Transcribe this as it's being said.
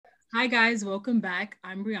Hi guys, welcome back.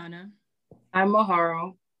 I'm Brianna, I'm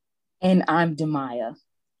Maharo. And I'm Demaya.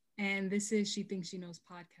 and this is She Thinks She Knows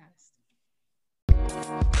podcast.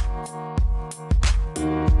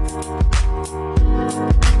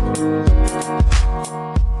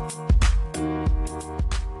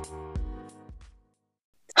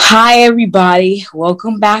 Hi, everybody.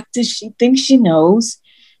 Welcome back to She Thinks She Knows.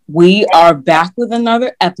 We are back with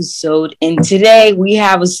another episode, and today we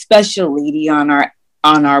have a special lady on our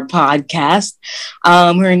podcast.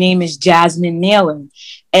 Her name is Jasmine Naylor,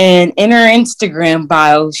 and in her Instagram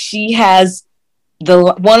bio, she has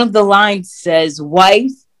the one of the lines says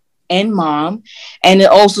 "wife" and mom, and it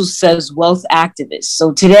also says wealth activist.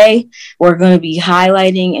 So today we're going to be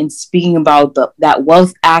highlighting and speaking about that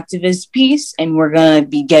wealth activist piece, and we're going to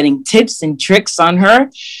be getting tips and tricks on her,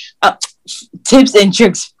 uh, tips and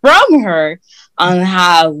tricks from her on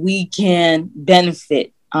how we can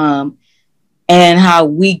benefit and how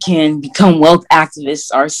we can become wealth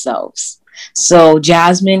activists ourselves. So,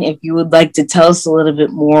 Jasmine, if you would like to tell us a little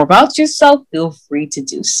bit more about yourself, feel free to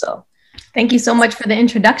do so. Thank you so much for the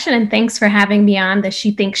introduction, and thanks for having me on the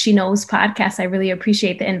She Thinks She Knows podcast. I really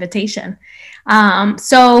appreciate the invitation.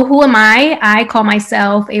 So who am I? I call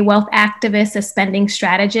myself a wealth activist, a spending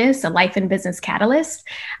strategist, a life and business catalyst.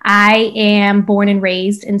 I am born and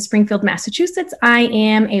raised in Springfield, Massachusetts. I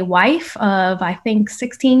am a wife of, I think,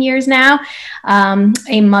 16 years now,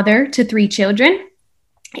 a mother to 3 children.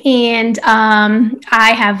 And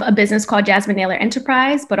I have a business called Jasmine Naylor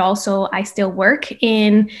Enterprise, but also I still work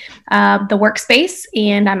in the workspace,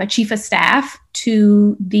 and I'm a chief of staff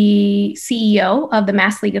to the CEO of the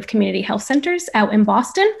Mass League of Community Health Centers out in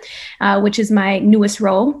Boston, which is my newest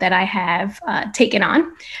role that I have taken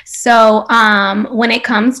on. So when it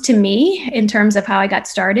comes to me, in terms of how I got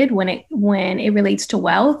started, when it relates to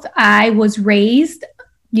wealth, I was raised,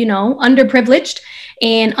 underprivileged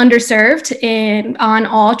and underserved on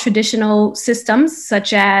all traditional systems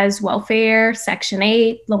such as welfare, Section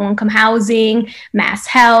 8, low-income housing, mass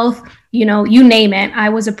health, you name it. I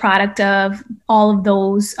was a product of all of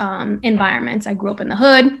those environments. I grew up in the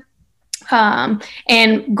hood.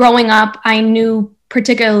 And growing up, I knew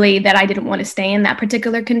particularly that I didn't want to stay in that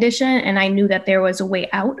particular condition. And I knew that there was a way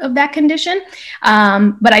out of that condition.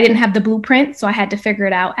 But I didn't have the blueprint. So I had to figure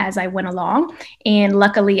it out as I went along. And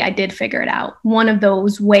luckily I did figure it out. One of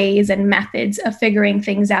those ways and methods of figuring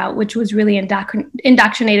things out, which was really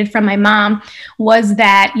indoctrinated from my mom, was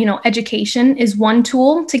that, education is one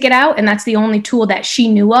tool to get out. And that's the only tool that she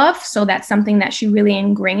knew of. So that's something that she really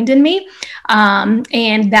ingrained in me.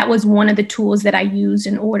 And that was one of the tools that I used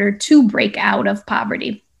in order to break out of poverty.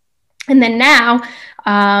 And then now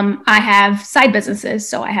I have side businesses.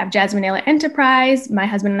 So I have Jasmine Naylor Enterprise. My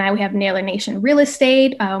husband and I, we have Naylor Nation Real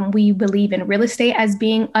Estate. We believe in real estate as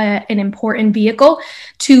being an important vehicle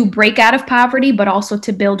to break out of poverty, but also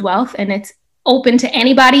to build wealth. And it's open to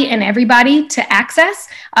anybody and everybody to access,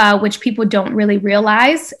 which people don't really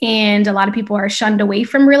realize. And a lot of people are shunned away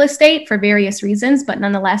from real estate for various reasons. But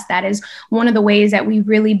nonetheless, that is one of the ways that we've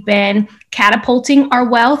really been catapulting our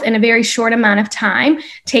wealth in a very short amount of time,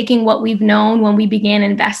 taking what we've known when we began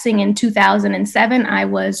investing in 2007. I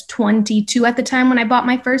was 22 at the time when I bought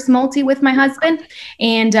my first multi with my husband.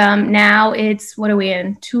 And now it's, what are we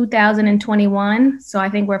in, 2021? So I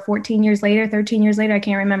think we're 14 years later, 13 years later. I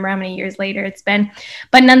can't remember how many years later it's been.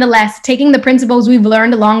 But nonetheless, taking the principles we've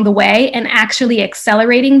learned along the way and actually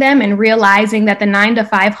accelerating them and realizing that the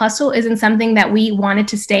 9-to-5 hustle isn't something that we wanted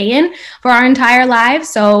to stay in for our entire lives.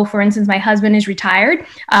 So for instance, my husband is retired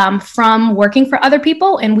from working for other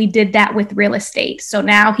people, and we did that with real estate. So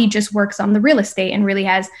now he just works on the real estate and really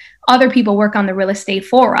has other people work on the real estate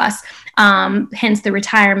for us, hence the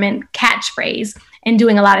retirement catchphrase, and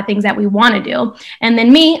doing a lot of things that we want to do. And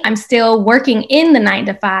then me, I'm still working in the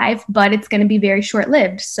 9-to-5, but it's going to be very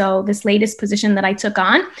short-lived. So this latest position that I took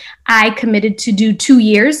on, I committed to do 2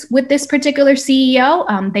 years with this particular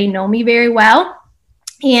CEO. They know me very well.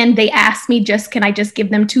 And they asked me, can I just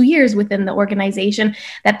give them 2 years within the organization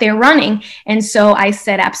that they're running? And so I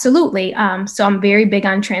said, absolutely. So I'm very big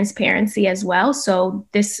on transparency as well. So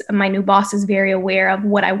my new boss is very aware of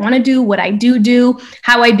what I want to do, what I do,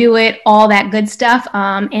 how I do it, all that good stuff,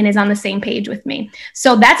 and is on the same page with me.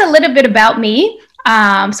 So that's a little bit about me.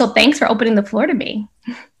 So thanks for opening the floor to me.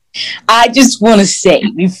 I just want to say,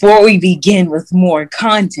 before we begin with more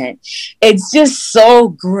content, it's just so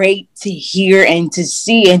great to hear and to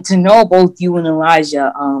see and to know both you and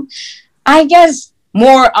Elijah. I guess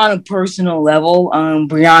more on a personal level.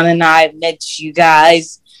 Brianna and I met you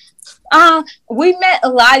guys We met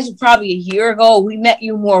Elijah probably a year ago. We met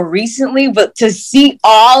you more recently, but to see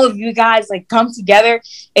all of you guys like come together,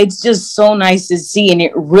 it's just so nice to see. And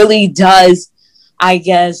it really does, I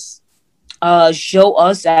guess, show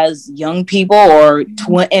us as young people or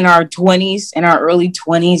in our 20s, in our early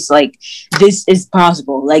 20s, like this is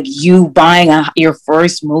possible. Like you buying your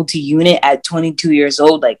first multi-unit at 22 years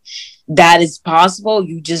old, like that is possible.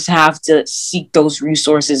 You just have to seek those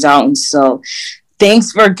resources out. And so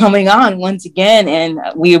thanks for coming on once again. And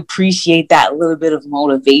we appreciate that little bit of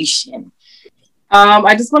motivation.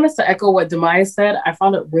 I just wanted to echo what Demaya said. I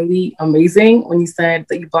found it really amazing when you said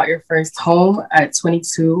that you bought your first home at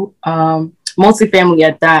 22, multifamily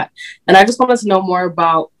at that. And I just wanted to know more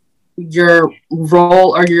about your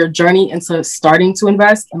role or your journey into starting to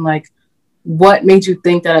invest, and like what made you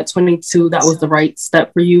think that at 22 that was the right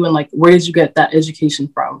step for you, and like where did you get that education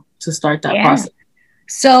from to start that process?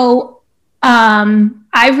 So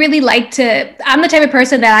I really I'm the type of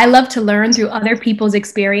person that I love to learn through other people's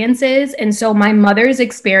experiences. And so my mother's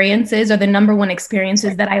experiences are the number one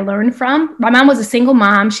experiences that I learned from. My mom was a single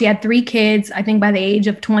mom. She had 3 kids, I think by the age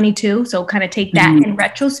of 22. So kind of take that in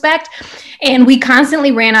retrospect. And we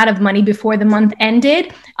constantly ran out of money before the month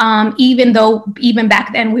ended. Even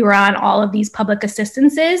back then we were on all of these public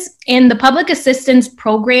assistances. And the public assistance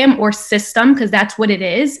program or system, because that's what it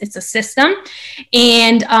is, it's a system.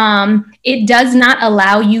 And it does not allow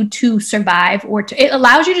you to survive, it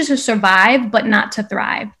allows you to survive, but not to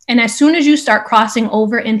thrive. And as soon as you start crossing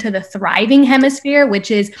over into the thriving hemisphere, which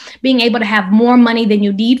is being able to have more money than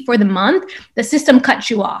you need for the month, the system cuts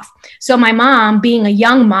you off. So my mom, being a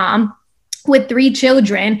young mom, with 3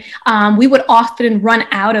 children, we would often run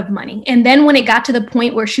out of money. And then when it got to the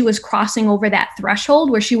point where she was crossing over that threshold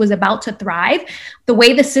where she was about to thrive, the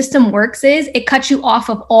way the system works is it cuts you off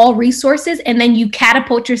of all resources, and then you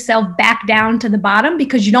catapult yourself back down to the bottom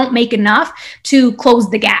because you don't make enough to close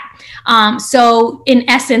the gap. So in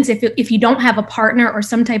essence, if you don't have a partner or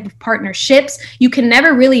some type of partnerships, you can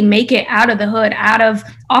never really make it out of the hood,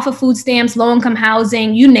 off of food stamps, low-income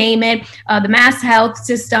housing, you name it, the mass health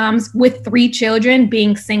systems, with 3 children,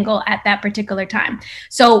 being single at that particular time.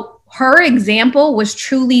 So her example was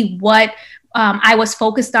truly what I was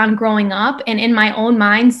focused on growing up, and in my own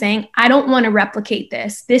mind saying, I don't want to replicate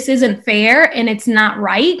this. This isn't fair, and it's not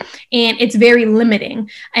right, and it's very limiting.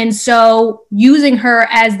 And so using her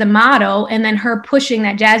as the motto, and then her pushing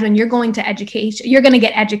that, Jasmine, you're going to education, you're going to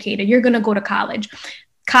get educated, you're going to go to college.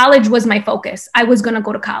 College was my focus. I was going to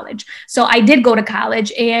go to college. So I did go to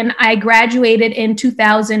college, and I graduated in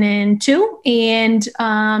 2002, and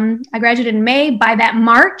I graduated in May. By that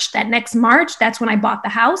next March, that's when I bought the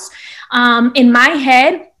house. In my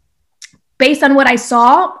head, based on what I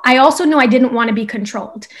saw, I also knew I didn't want to be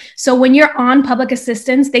controlled. So when you're on public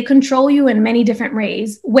assistance, they control you in many different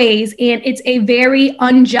ways, and it's a very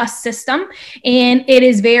unjust system, and it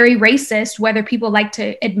is very racist, whether people like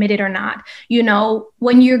to admit it or not. You know,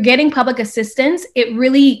 when you're getting public assistance, it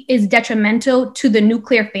really is detrimental to the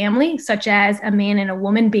nuclear family, such as a man and a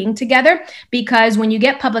woman being together, because when you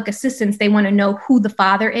get public assistance, they want to know who the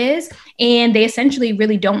father is, and they essentially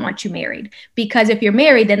really don't want you married, because if you're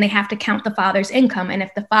married, then they have to count the father's income. And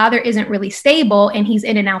if the father isn't really stable and he's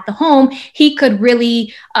in and out the home, he could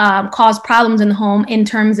really cause problems in the home in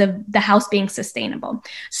terms of the house being sustainable.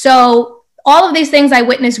 So all of these things I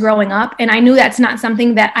witnessed growing up, and I knew that's not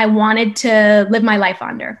something that I wanted to live my life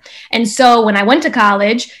under. And so when I went to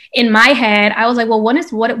college, in my head, I was like, well, what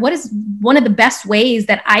is one of the best ways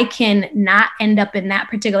that I can not end up in that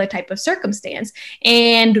particular type of circumstance?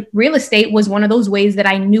 And real estate was one of those ways that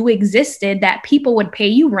I knew existed, that people would pay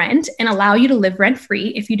you rent and allow you to live rent free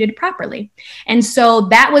if you did it properly. And so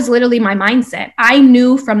that was literally my mindset. I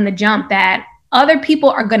knew from the jump that other people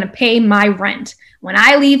are going to pay my rent. When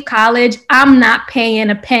I leave college, I'm not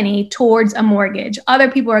paying a penny towards a mortgage.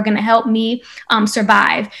 Other people are going to help me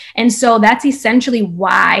survive. And so that's essentially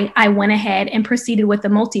why I went ahead and proceeded with the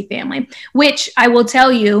multifamily, which I will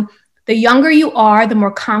tell you, the younger you are, the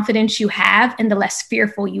more confidence you have and the less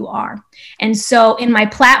fearful you are. And so in my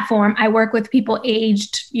platform, I work with people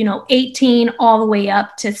aged, 18 all the way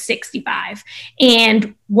up to 65.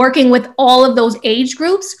 And working with all of those age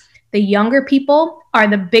groups, the younger people are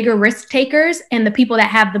the bigger risk takers and the people that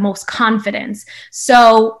have the most confidence.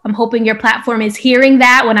 So I'm hoping your platform is hearing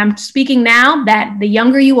that when I'm speaking now, that the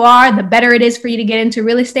younger you are, the better it is for you to get into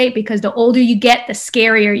real estate, because the older you get, the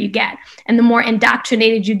scarier you get, and the more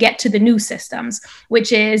indoctrinated you get to the new systems,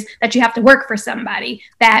 which is that you have to work for somebody,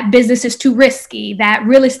 that business is too risky, that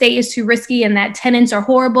real estate is too risky, and that tenants are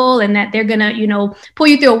horrible, and that they're gonna, pull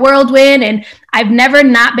you through a whirlwind. And I've never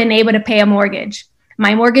not been able to pay a mortgage.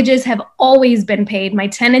 My mortgages have always been paid. My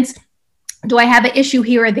tenants Do I have an issue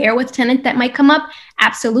here or there with tenants that might come up?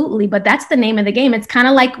 Absolutely. But that's the name of the game. It's kind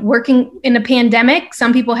of like working in a pandemic.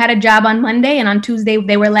 Some people had a job on Monday and on Tuesday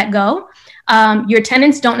they were let go. Your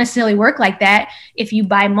tenants don't necessarily work like that. If you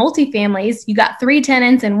buy multifamilies, you got 3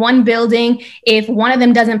 tenants in one building. If one of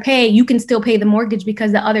them doesn't pay, you can still pay the mortgage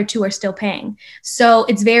because the other 2 are still paying. So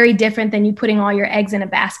it's very different than you putting all your eggs in a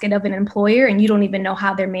basket of an employer and you don't even know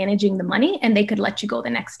how they're managing the money and they could let you go the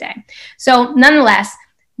next day. So nonetheless,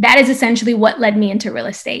 that is essentially what led me into real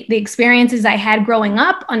estate. The experiences I had growing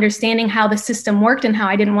up, understanding how the system worked and how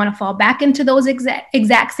I didn't want to fall back into those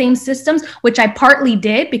exact same systems, which I partly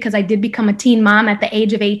did because I did become a teen mom at the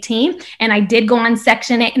age of 18. And I did go on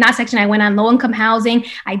I went on low income housing.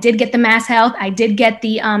 I did get the Mass Health. I did get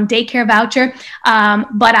the daycare voucher.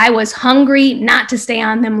 But I was hungry not to stay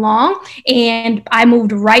on them long. And I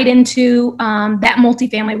moved right into that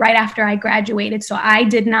multifamily right after I graduated. So I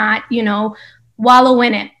did not, wallow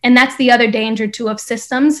in it. And that's the other danger too of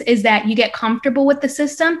systems, is that you get comfortable with the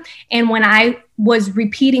system. And when I was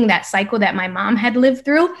repeating that cycle that my mom had lived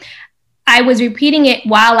through, I was repeating it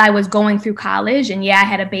while I was going through college. And yeah, I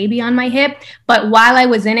had a baby on my hip, but while I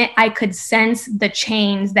was in it, I could sense the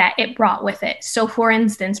change that it brought with it. So for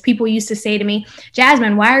instance, people used to say to me,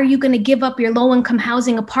 Jasmine, why are you going to give up your low income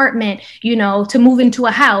housing apartment, to move into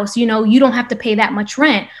a house? You don't have to pay that much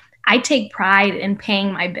rent. I take pride in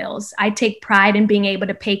paying my bills. I take pride in being able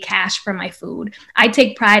to pay cash for my food. I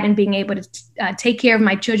take pride in being able to take care of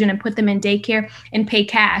my children and put them in daycare and pay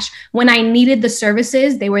cash. When I needed the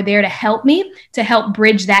services, they were there to help me, to help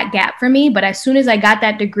bridge that gap for me. But as soon as I got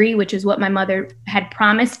that degree, which is what my mother had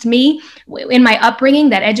promised me in my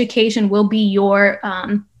upbringing, that education will be your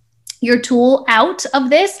tool out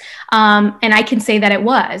of this. And I can say that it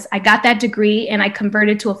was. I got that degree and I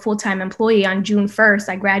converted to a full-time employee on June 1st.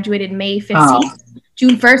 I graduated May 15th. Oh.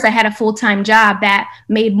 June 1st, I had a full-time job that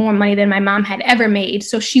made more money than my mom had ever made.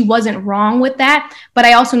 So she wasn't wrong with that. But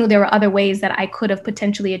I also knew there were other ways that I could have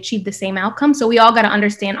potentially achieved the same outcome. So we all got to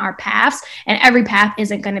understand our paths, and every path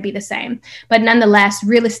isn't going to be the same. But nonetheless,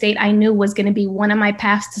 real estate I knew was going to be one of my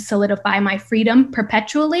paths to solidify my freedom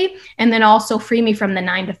perpetually, and then also free me from the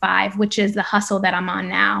 9-to-5, which is the hustle that I'm on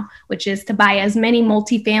now, which is to buy as many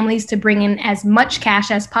multifamilies to bring in as much cash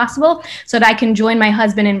as possible so that I can join my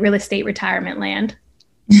husband in real estate retirement land.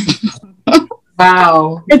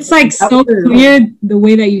 Wow. It's like so clear the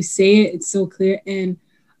way that you say it. It's so clear. And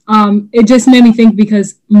it just made me think,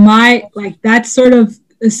 because that's sort of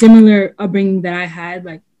a similar upbringing that I had.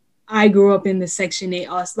 Like, I grew up in the Section 8,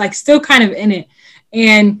 still kind of in it.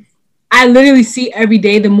 And I literally see every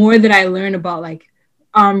day, the more that I learn about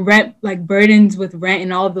rent, burdens with rent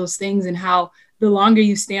and all of those things, and how the longer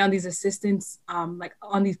you stay on these assistance,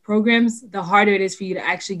 on these programs, the harder it is for you to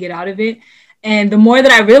actually get out of it. And the more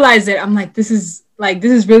that I realize it, I'm like, this is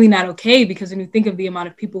really not okay, because when you think of the amount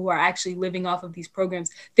of people who are actually living off of these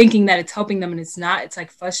programs, thinking that it's helping them and it's not, it's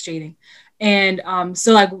frustrating. And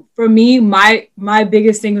so for me, my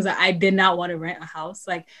biggest thing was that I did not want to rent a house.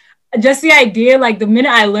 Just the idea, the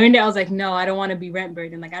minute I learned it, I was like, no, I don't want to be rent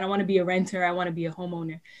burdened. I don't want to be a renter. I want to be a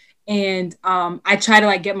homeowner. And I try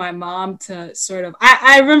to get my mom to sort of,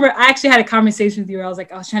 I remember I actually had a conversation with you where I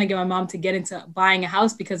was trying to get my mom to get into buying a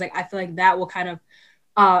house, because I feel like that will kind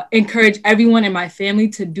of encourage everyone in my family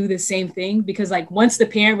to do the same thing, because once the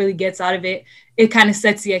parent really gets out of it, it kind of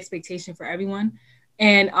sets the expectation for everyone.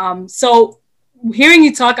 And so hearing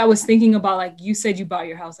you talk, I was thinking about, you said you bought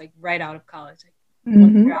your house right out of college,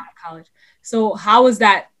 Mm-hmm. Out of college. So how was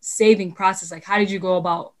that saving process? How did you go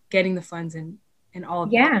about getting the funds and all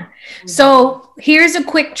of that? Yeah. So here's a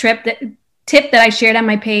quick tip that I shared on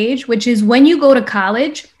my page, which is when you go to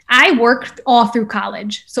college, I worked all through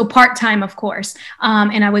college. So part-time, of course.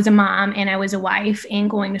 And I was a mom and I was a wife and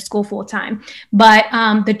going to school full-time. But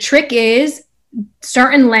the trick is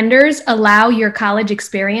certain lenders allow your college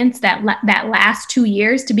experience that last 2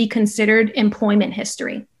 years to be considered employment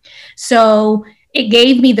history. So it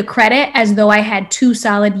gave me the credit as though I had 2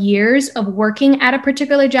 solid years of working at a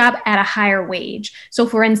particular job at a higher wage. So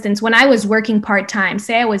for instance, when I was working part-time,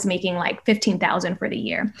 say I was making $15,000 for the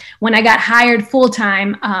year. When I got hired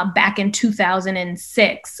full-time back in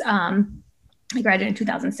 2006, I graduated in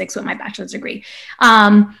 2006 with my bachelor's degree.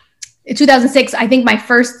 In 2006, I think my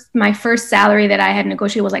first salary that I had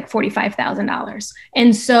negotiated was $45,000.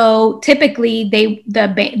 And so typically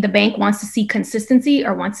the bank wants to see consistency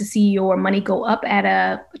or wants to see your money go up at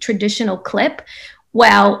a traditional clip.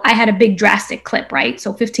 Well, I had a big drastic clip, right?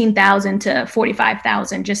 So 15,000 to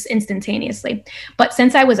 45,000 just instantaneously. But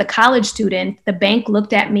since I was a college student, the bank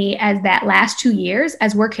looked at me as that last 2 years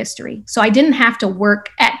as work history. So I didn't have to work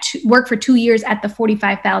for 2 years at the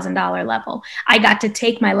 $45,000 level. I got to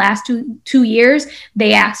take my last two years.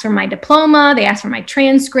 They asked for my diploma, they asked for my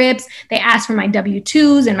transcripts, they asked for my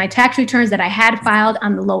W-2s and my tax returns that I had filed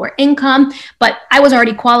on the lower income. But I was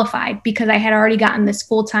already qualified because I had already gotten this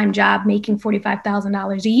full-time job making $45,000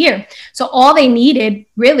 a year. So all they needed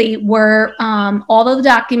really were all of the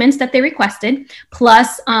documents that they requested,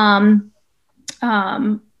 plus what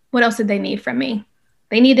else did they need from me?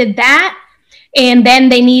 They needed that, and then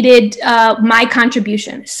they needed my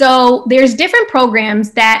contribution. So there's different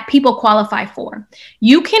programs that people qualify for.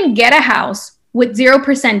 You can get a house with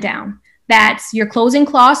 0% down. That's your closing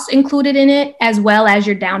costs included in it, as well as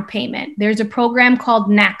your down payment. There's a program called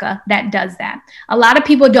NACA that does that. A lot of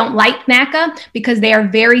people don't like NACA because they are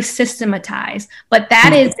very systematized, but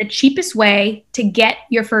that is the cheapest way to get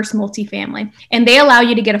your first multifamily. And they allow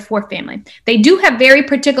you to get a fourth family. They do have very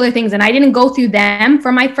particular things, and I didn't go through them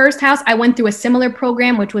for my first house. I went through a similar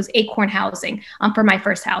program, which was Acorn Housing for my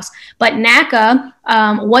first house. But NACA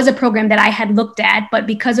was a program that I had looked at, but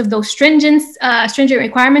because of those stringent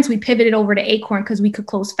requirements, we pivoted over to Acorn because we could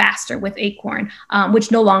close faster with Acorn,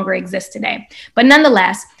 which no longer exists today. But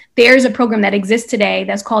nonetheless, there's a program that exists today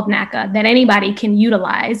that's called NACA that anybody can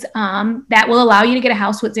utilize that will allow you to get a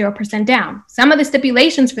house with 0% down. Some of the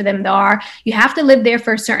stipulations for them are you have to live there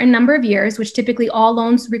for a certain number of years, which typically all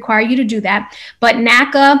loans require you to do that. But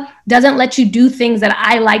NACA doesn't let you do things that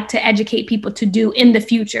I like to educate people to do in the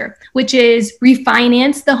future, which is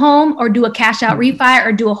refinance the home or do a cash out refi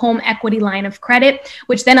or do a home equity line of credit,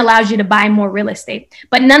 which then allows you to buy more real estate.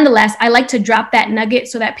 But nonetheless, I like to drop that nugget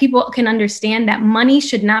so that people can understand that money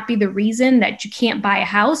should not be the reason that you can't buy a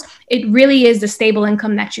house. It really is the stable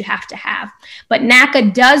income that you have to have. But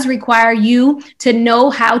NACA does require you to know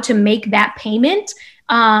how to make that payment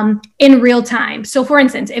in real time. So for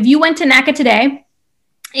instance, if you went to NACA today,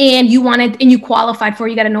 and you qualified for,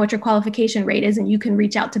 you got to know what your qualification rate is, and you can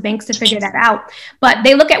reach out to banks to figure that out. But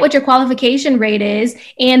they look at what your qualification rate is,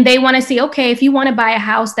 and they want to see, okay, if you want to buy a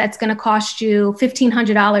house that's going to cost you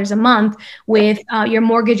 $1,500 a month with your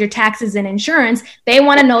mortgage, your taxes, and insurance, they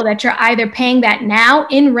want to know that you're either paying that now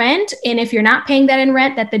in rent, and if you're not paying that in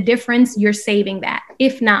rent, that the difference, you're saving that,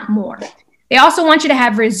 if not more. They also want you to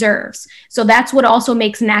have reserves. So that's what also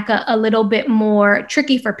makes NACA a little bit more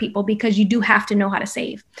tricky for people, because you do have to know how to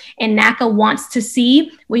save. And NACA wants to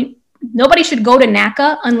see, nobody should go to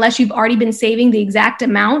NACA unless you've already been saving the exact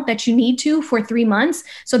amount that you need to for 3 months.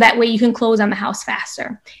 So that way you can close on the house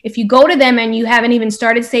faster. If you go to them and you haven't even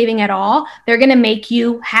started saving at all, they're going to make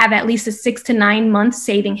you have at least a 6 to 9 month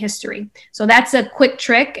saving history. So that's a quick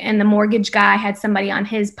trick. And the mortgage guy had somebody on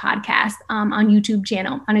his podcast on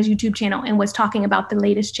his YouTube channel, and was talking about the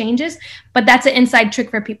latest changes. But that's an inside trick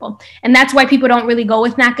for people. And that's why people don't really go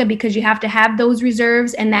with NACA, because you have to have those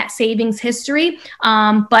reserves and that savings history.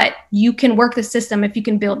 But you can work the system if you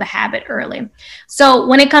can build the habit early. So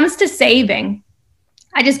when it comes to saving,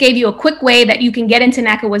 I just gave you a quick way that you can get into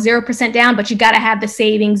NACA with 0% down, but you got to have the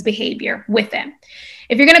savings behavior with it.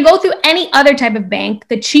 If you're going to go through any other type of bank,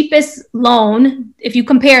 the cheapest loan, if you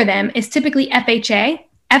compare them, is typically FHA.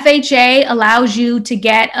 FHA allows you to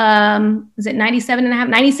get, is it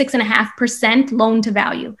 96.5% loan to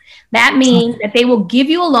value. That means that they will give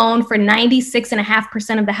you a loan for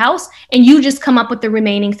 96.5% of the house, and you just come up with the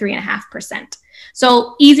remaining 3.5%.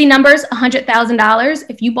 So easy numbers, $100,000.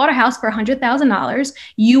 If you bought a house for $100,000,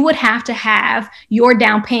 you would have to have your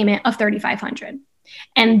down payment of $3,500.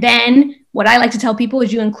 And then what I like to tell people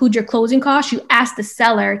is you include your closing costs. You ask the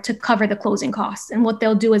seller to cover the closing costs. And what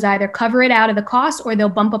they'll do is either cover it out of the cost, or they'll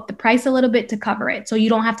bump up the price a little bit to cover it. So you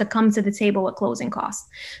don't have to come to the table with closing costs.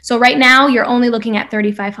 So right now you're only looking at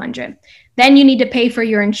 $3,500. Then you need to pay for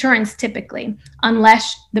your insurance typically,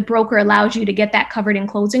 unless the broker allows you to get that covered in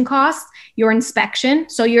closing costs, your inspection.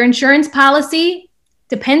 So your insurance policy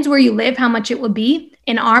depends where you live, how much it would be.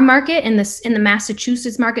 In our market, in the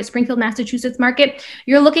Massachusetts market, Springfield, Massachusetts market,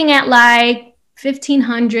 you're looking at like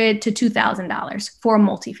 $1,500 to $2,000 for a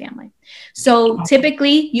multifamily. So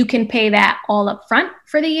typically you can pay that all up front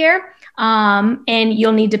for the year, and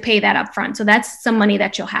you'll need to pay that up front. So that's some money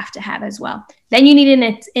that you'll have to have as well. Then you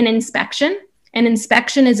need an inspection. An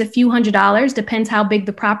inspection is a few $100s, depends how big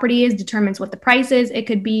the property is, determines what the price is. It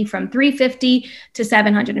could be from $350 to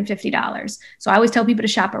 $750. So I always tell people to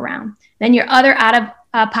shop around. Then your other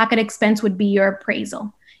out-of-pocket expense would be your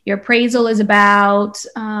appraisal. Your appraisal is about,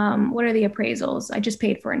 what are the appraisals? I just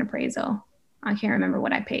paid for an appraisal. I can't remember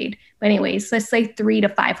what I paid. But anyways, let's say $300 to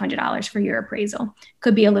 $500 for your appraisal.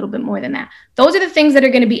 Could be a little bit more than that. Those are the things that are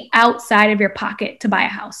going to be outside of your pocket to buy a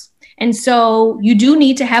house. And so you do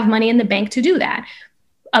need to have money in the bank to do that.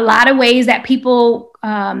 A lot of ways that people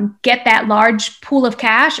get that large pool of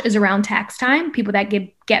cash is around tax time. People that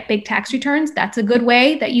get big tax returns, that's a good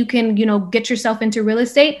way that you can, get yourself into real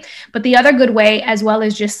estate. But the other good way, as well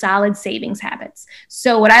as just solid savings habits.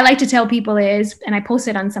 So what I like to tell people is, and I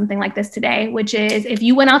posted on something like this today, which is, if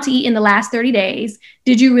you went out to eat in the last 30 days,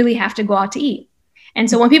 did you really have to go out to eat? And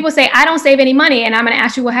so when people say, I don't save any money, and I'm going to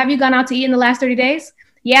ask you, well, have you gone out to eat in the last 30 days?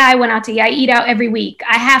 Yeah, I went out to eat. I eat out every week.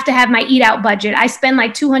 I have to have my eat out budget. I spend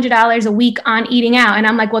like $200 a week on eating out. And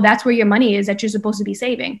I'm like, well, that's where your money is that you're supposed to be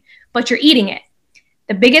saving, but you're eating it.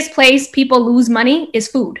 The biggest place people lose money is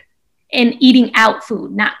food, and eating out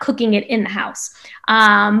food, not cooking it in the house.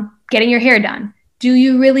 Getting your hair done. Do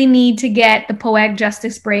you really need to get the Poetic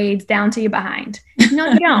Justice braids down to your behind?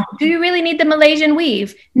 No, you don't. Do you really need the Malaysian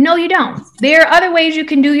weave? No, you don't. There are other ways you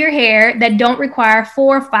can do your hair that don't require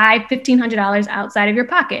 $400, $500, $1,500 outside of your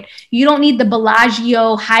pocket. You don't need the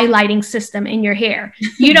Bellagio highlighting system in your hair.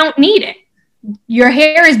 You don't need it. Your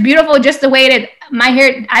hair is beautiful just the way it is. My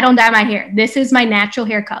hair, I don't dye my hair. This is my natural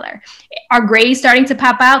hair color. Are grays starting to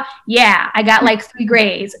pop out? Yeah, I got like 3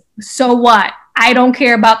 grays. So what? I don't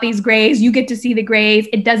care about these grays. You get to see the grays.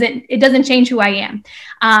 It doesn't change who I am.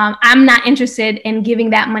 I'm not interested in giving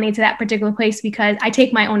that money to that particular place because I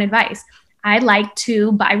take my own advice. I like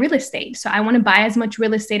to buy real estate. So I want to buy as much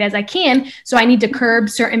real estate as I can. So I need to curb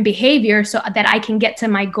certain behavior so that I can get to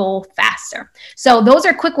my goal faster. So those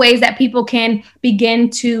are quick ways that people can begin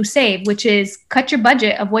to save, which is cut your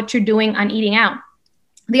budget of what you're doing on eating out.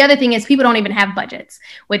 The other thing is people don't even have budgets,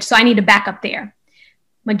 so I need to back up there.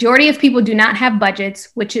 Majority of people do not have budgets,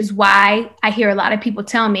 which is why I hear a lot of people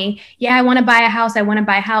tell me, yeah, I want to buy a house. I want to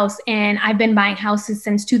buy a house. And I've been buying houses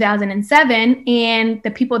since 2007. And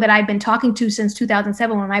the people that I've been talking to since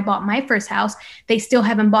 2007, when I bought my first house, they still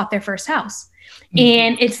haven't bought their first house. Mm-hmm.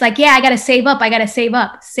 And it's like, yeah, I got to save up. I got to save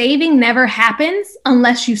up. Saving never happens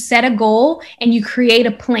unless you set a goal and you create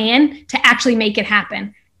a plan to actually make it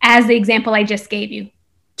happen. As the example I just gave you.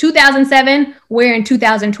 2007, we're in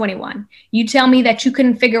 2021. You tell me that you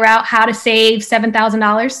couldn't figure out how to save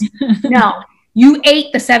 $7,000? No, you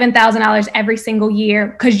ate the $7,000 every single year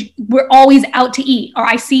because we're always out to eat, or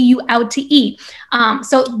I see you out to eat.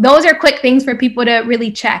 So those are quick things for people to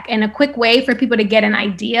really check, and a quick way for people to get an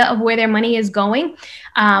idea of where their money is going.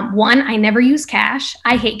 One, I never use cash.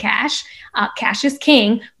 I hate cash. Cash is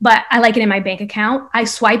king, but I like it in my bank account. I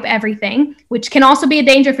swipe everything, which can also be a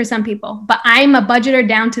danger for some people, but I'm a budgeter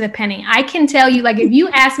down to the penny. I can tell you, like, if you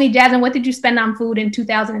ask me, Jasmine, what did you spend on food in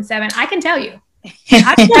 2007? I can tell you.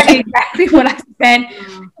 I can tell you exactly what I spent,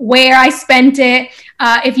 where I spent it.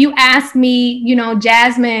 If you ask me,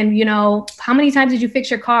 Jasmine, how many times did you fix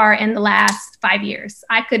your car in the last 5 years?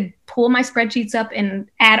 I could pull my spreadsheets up and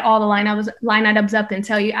add all the line items up and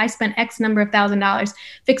tell you I spent X number of $1,000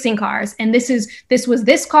 fixing cars. And this was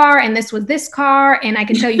this car, and this was this car. And I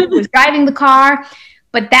can tell you who was driving the car,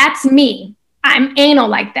 but that's me. I'm anal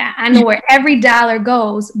like that. I know where every dollar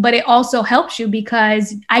goes, but it also helps you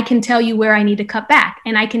because I can tell you where I need to cut back.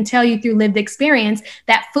 And I can tell you through lived experience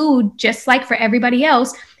that food, just like for everybody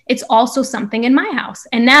else, it's also something in my house.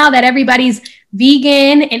 And now that everybody's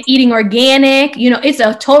vegan and eating organic, it's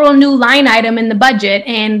a total new line item in the budget.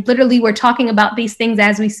 And literally we're talking about these things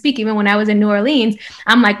as we speak. Even when I was in New Orleans,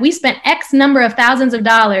 I'm like, we spent X number of thousands of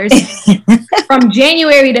dollars from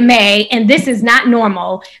January to May, and this is not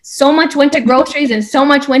normal. So much went to groceries and so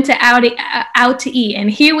much went to out to eat. And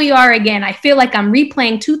here we are again. I feel like I'm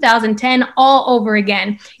replaying 2010 all over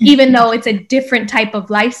again, even though it's a different type of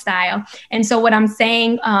lifestyle. And so what I'm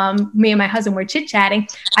saying, me and my husband were chit-chatting.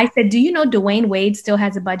 I said, do you know Dwayne Wade still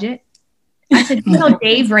has a budget? I said, you know,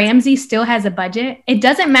 Dave Ramsey still has a budget. It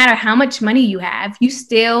doesn't matter how much money you have. You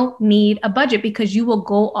still need a budget because you will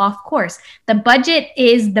go off course. The budget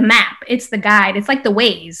is the map. It's the guide. It's like the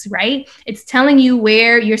Waze, right? It's telling you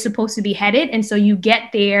where you're supposed to be headed. And so you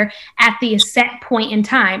get there at the set point in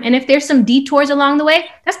time. And if there's some detours along the way,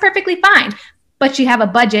 that's perfectly fine. But you have a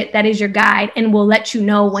budget that is your guide and will let you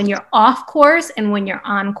know when you're off course and when you're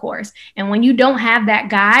on course. And when you don't have that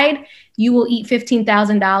guide, you will eat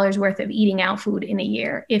 $15,000 worth of eating out food in a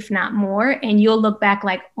year, if not more. And you'll look back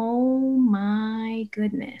like, oh my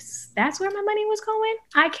goodness, that's where my money was going?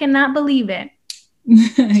 I cannot believe it.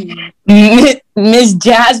 Miss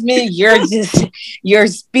Jasmine, you're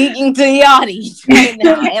speaking to the audience right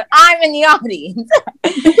now, and I'm in the audience.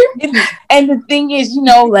 And the thing is, you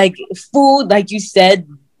know, like food, like you said,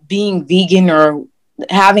 being vegan or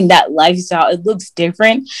having that lifestyle, it looks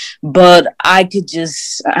different, but I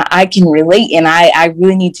can relate. And I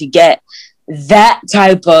really need to get that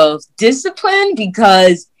type of discipline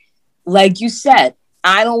because, like you said,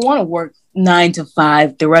 I don't want to work 9 to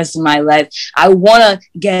 5 the rest of my life. I want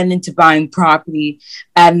to get into buying property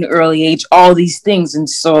at an early age, all these things. And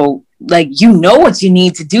so, like, you know what you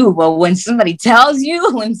need to do. But when somebody tells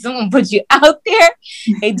you, when someone puts you out there,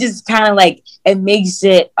 it just kind of like, it makes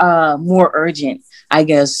it more urgent, I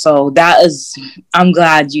guess. So I'm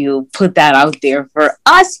glad you put that out there for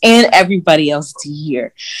us and everybody else to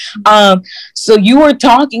hear. So you were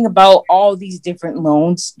talking about all these different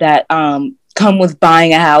loans that come with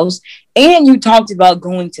buying a house, and you talked about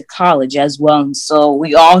going to college as well. And so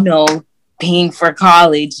we all know paying for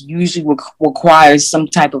college usually requires some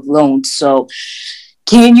type of loan. So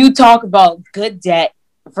can you talk about good debt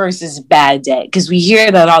versus bad debt? Because we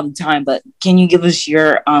hear that all the time, but can you give us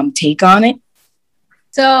your take on it?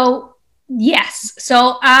 So yes.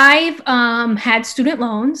 So I've had student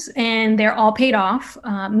loans and they're all paid off.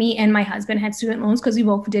 Me and my husband had student loans because we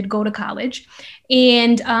both did go to college.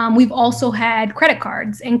 And we've also had credit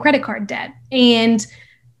cards and credit card debt. And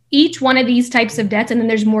each one of these types of debts, and then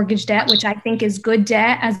there's mortgage debt, which I think is good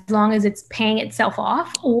debt as long as it's paying itself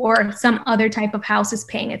off or some other type of house is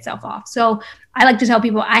paying itself off. So I like to tell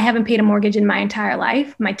people I haven't paid a mortgage in my entire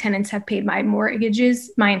life. My tenants have paid my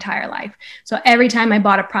mortgages my entire life. So every time I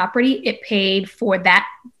bought a property, it paid for that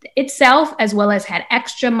itself, as well as had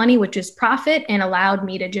extra money, which is profit, and allowed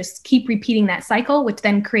me to just keep repeating that cycle, which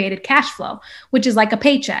then created cash flow, which is like a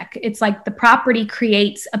paycheck. It's like the property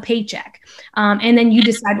creates a paycheck. And then you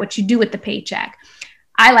decide what you do with the paycheck.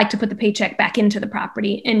 I like to put the paycheck back into the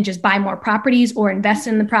property and just buy more properties or invest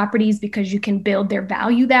in the properties because you can build their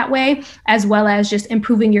value that way, as well as just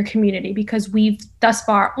improving your community, because we've thus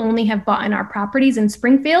far only have bought in our properties in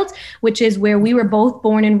Springfield, which is where we were both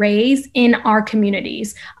born and raised in our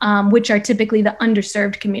communities, which are typically the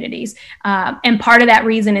underserved communities. And part of that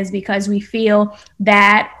reason is because we feel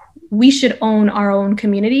that we should own our own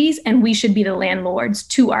communities and we should be the landlords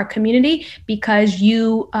to our community because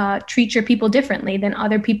you treat your people differently than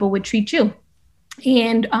other people would treat you.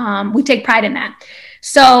 And we take pride in that.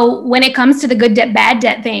 So when it comes to the good debt, bad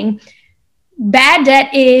debt thing, bad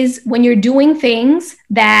debt is when you're doing things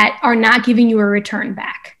that are not giving you a return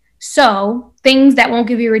back. So things that won't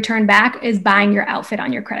give you a return back is buying your outfit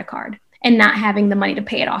on your credit card and not having the money to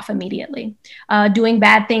pay it off immediately. Doing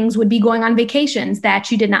bad things would be going on vacations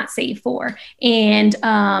that you did not save for. And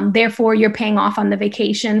therefore, you're paying off on the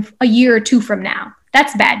vacation a year or two from now.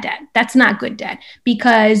 That's bad debt. That's not good debt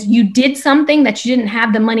because you did something that you didn't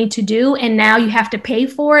have the money to do. And now you have to pay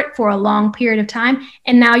for it for a long period of time.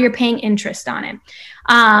 And now you're paying interest on it.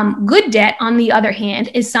 Good debt, on the other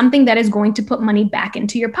hand, is something that is going to put money back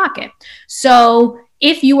into your pocket. So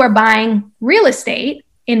if you are buying real estate,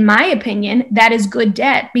 in my opinion, that is good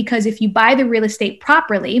debt because if you buy the real estate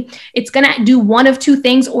properly, it's going to do one of two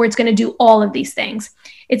things or it's going to do all of these things.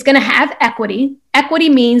 It's going to have equity. Equity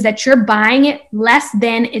means that you're buying it less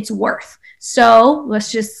than it's worth. So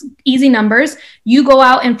let's just easy numbers. You go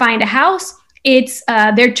out and find a house. It's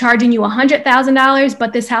they're charging you $100,000,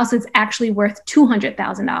 but this house is actually worth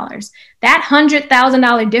 $200,000. That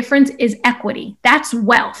 $100,000 difference is equity. That's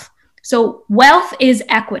wealth. So wealth is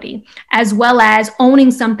equity, as well as owning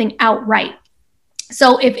something outright.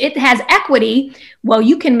 So if it has equity, well,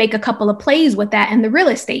 you can make a couple of plays with that in the real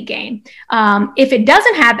estate game. If it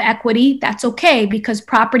doesn't have equity, that's okay because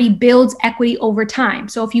property builds equity over time.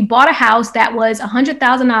 So if you bought a house that was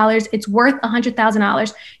 $100,000, it's worth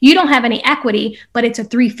 $100,000. You don't have any equity, but it's a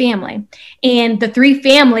 3-family. And the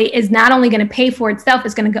 3-family is not only going to pay for itself,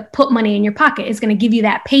 it's going to put money in your pocket. It's going to give you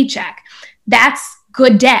that paycheck. That's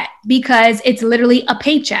good debt because it's literally a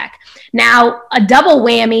paycheck. Now, a double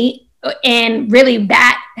whammy, and really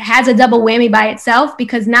that has a double whammy by itself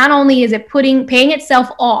because not only is it paying itself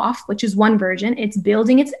off, which is one version, it's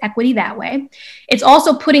building its equity that way. It's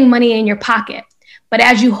also putting money in your pocket. But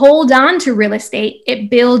as you hold on to real estate, it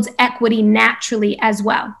builds equity naturally as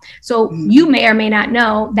well. So you may or may not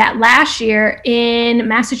know that last year in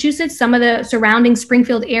Massachusetts, some of the surrounding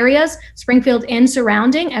Springfield areas, Springfield and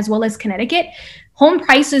surrounding, as well as Connecticut, home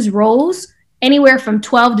prices rose anywhere from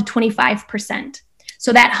 12 to 25%.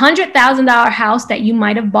 So that $100,000 house that you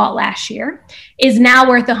might have bought last year is now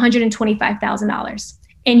worth $125,000.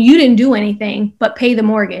 And you didn't do anything but pay the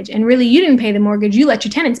mortgage. And really, you didn't pay the mortgage. You let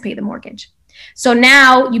your tenants pay the mortgage. So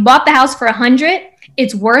now you bought the house for $100,000.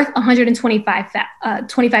 It's worth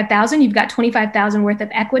 $125,000. You've got $25,000 worth of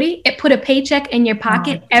equity. It put a paycheck in your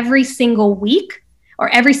pocket every single week or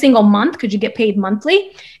every single month, because you get paid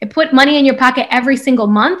monthly. It put money in your pocket every single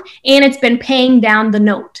month, and it's been paying down the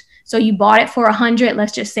note. So you bought it for 100.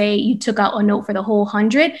 Let's just say you took out a note for the whole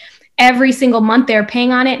 100. Every single month they're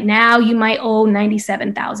paying on it. Now you might owe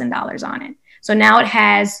 $97,000 on it. So now it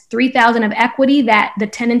has $3,000 of equity that the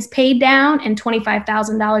tenants paid down and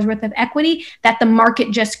 $25,000 worth of equity that the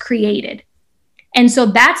market just created. And so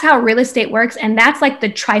that's how real estate works. And that's like the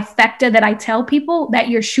trifecta that I tell people that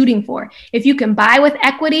you're shooting for. If you can buy with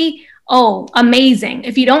equity, oh, amazing.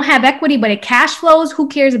 If you don't have equity, but it cash flows, who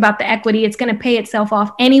cares about the equity? It's going to pay itself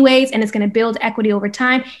off anyways, and it's going to build equity over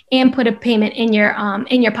time and put a payment in your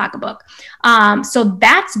pocketbook. So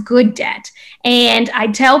that's good debt. And I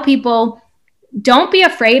tell people, don't be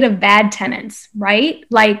afraid of bad tenants, right?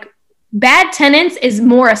 Like, bad tenants is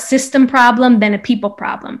more a system problem than a people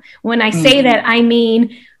problem. When I say that, I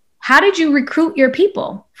mean, how did you recruit your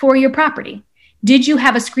people for your property? Did you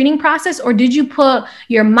have a screening process, or did you put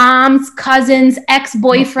your mom's cousin's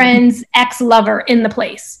ex-boyfriend's ex-lover in the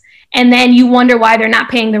place? And then you wonder why they're not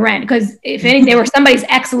paying the rent. Because if anything, they were somebody's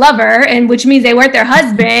ex-lover, and which means they weren't their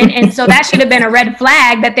husband. And so that should have been a red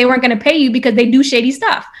flag that they weren't going to pay you because they do shady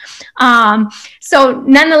stuff. So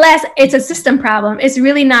nonetheless, it's a system problem. It's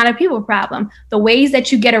really not a people problem. The ways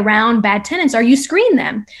that you get around bad tenants are you screen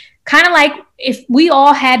them. Kind of like if we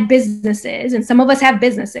all had businesses, and some of us have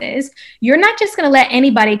businesses, you're not just going to let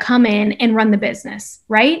anybody come in and run the business,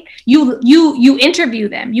 right? You interview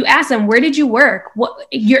them. You ask them, where did you work?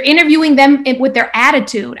 You're interviewing them with their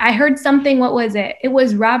attitude. I heard something, what was it? It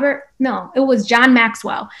was John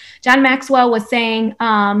Maxwell. John Maxwell was saying,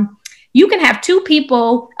 you can have two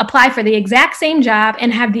people apply for the exact same job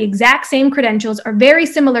and have the exact same credentials or very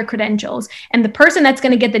similar credentials. And the person that's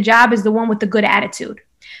going to get the job is the one with the good attitude.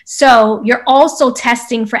 So you're also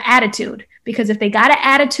testing for attitude, because if they got an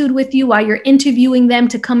attitude with you while you're interviewing them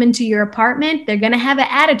to come into your apartment, they're going to have an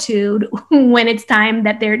attitude when it's time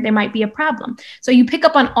that there might be a problem. So you pick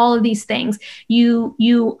up on all of these things.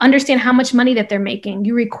 You understand how much money that they're making.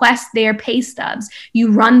 You request their pay stubs.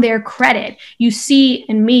 You run their credit. You see,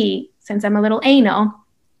 in me, since I'm a little anal,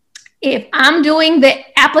 if I'm doing the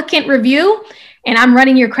applicant review and I'm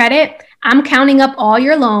running your credit, I'm counting up all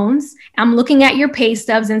your loans. I'm looking at your pay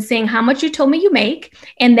stubs and saying how much you told me you make.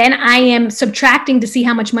 And then I am subtracting to see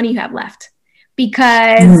how much money you have left.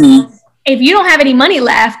 Because if you don't have any money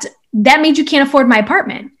left, that means you can't afford my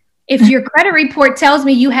apartment. If your credit report tells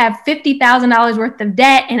me you have $50,000 worth of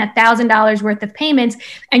debt and $1,000 worth of payments,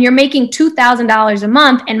 and you're making $2,000 a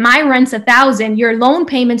month, and my rent's $1,000, your loan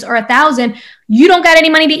payments are $1,000, you don't got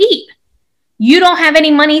any money to eat. You don't have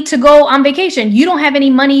any money to go on vacation. You don't have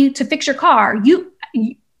any money to fix your car.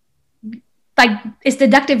 Like, it's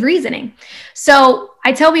deductive reasoning. So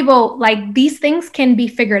I tell people, like, these things can be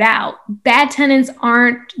figured out. Bad tenants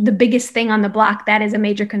aren't the biggest thing on the block. That is a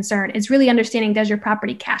major concern. It's really understanding, does your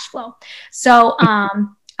property cash flow? So I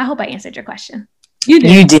hope I answered your question. You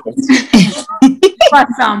did. Plus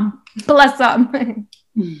some.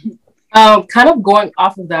 Kind of going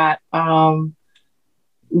off of that,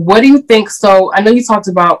 what do you think? So I know you talked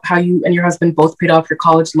about how you and your husband both paid off your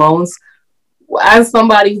college loans. As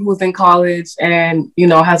somebody who's in college and,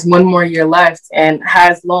 has one more year left and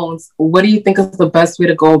has loans, what do you think is the best way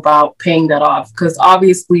to go about paying that off? Because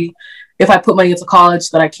obviously, if I put money into college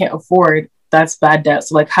that I can't afford, that's bad debt.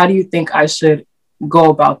 So, like, how do you think I should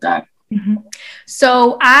go about that? Mm-hmm.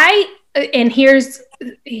 So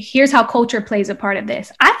here's how culture plays a part of this.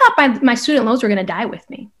 I thought my student loans were going to die with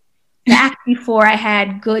me back before I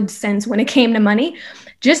had good sense when it came to money.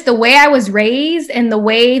 Just the way I was raised and the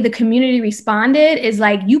way the community responded is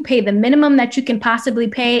like, you pay the minimum that you can possibly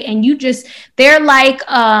pay. And they're like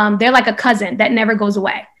a cousin that never goes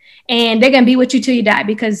away. And they're going to be with you till you die,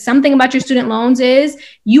 because something about your student loans is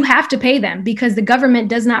you have to pay them, because the government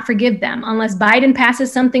does not forgive them unless Biden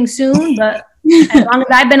passes something soon. But as long as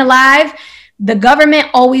I've been alive, the government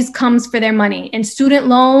always comes for their money, and student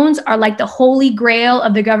loans are like the holy grail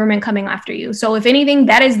of the government coming after you. So if anything,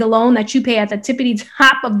 that is the loan that you pay at the tippity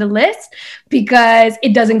top of the list, because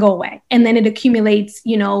it doesn't go away. And then it accumulates,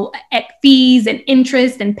 at fees and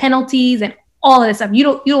interest and penalties and all of this stuff. You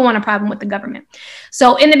don't want a problem with the government.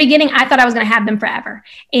 So in the beginning, I thought I was going to have them forever.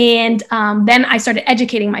 And then I started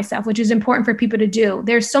educating myself, which is important for people to do.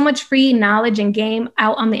 There's so much free knowledge and game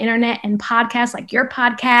out on the internet and podcasts, like your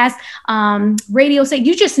podcast, radio,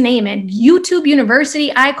 you just name it. YouTube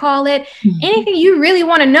University, I call it. Mm-hmm. Anything you really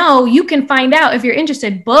want to know, you can find out if you're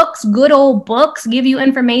interested. Books, good old books, give you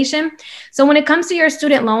information. So when it comes to your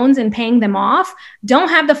student loans and paying them off, don't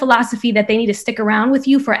have the philosophy that they need to stick around with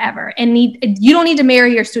you forever, and you don't need to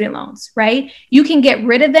marry your student loans, right? You can get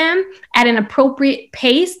rid of them at an appropriate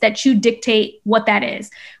pace that you dictate what that is.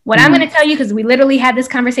 What I'm going to tell you, because we literally had this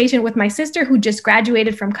conversation with my sister who just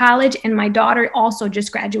graduated from college, and my daughter also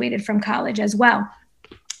just graduated from college as well.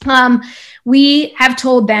 We have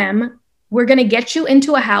told them, we're going to get you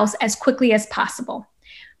into a house as quickly as possible,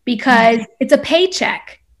 because it's a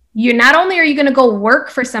paycheck. You're not only are you going to go work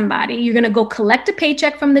for somebody, you're going to go collect a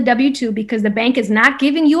paycheck from the W-2, because the bank is not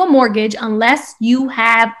giving you a mortgage unless you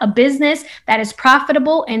have a business that is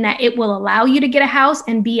profitable and that it will allow you to get a house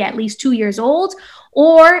and be at least 2 years old.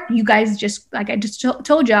 Or you guys just, like I just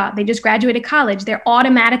told y'all, they just graduated college. They're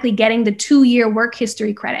automatically getting the 2-year work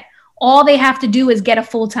history credit. All they have to do is get a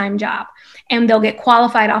full-time job, and they'll get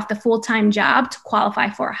qualified off the full-time job to qualify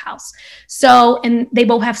for a house. So, and they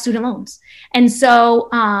both have student loans. And so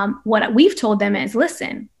what we've told them is,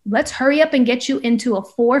 listen, let's hurry up and get you into a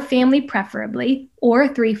 4-family, preferably, or a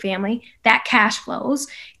 3-family that cash flows.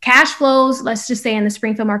 Cash flows, let's just say in the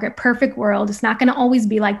Springfield market, perfect world. It's not going to always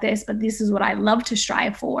be like this, but this is what I love to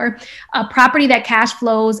strive for. A property that cash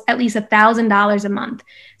flows at least $1,000 a month.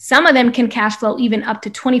 Some of them can cash flow even up to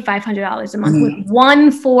 $2,500 a month with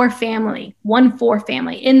one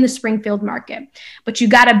 4-family in the Springfield market. But you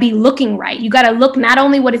got to be looking right. You got to look not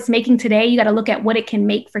only what it's making today, you got to look at what it can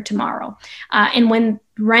make for tomorrow. And when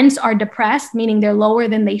rents are depressed, meaning they're lower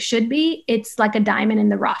than they should be, it's like a diamond in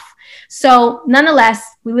the rough. So nonetheless,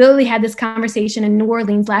 we literally had this conversation in New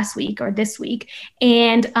Orleans last week or this week.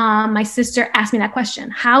 And my sister asked me that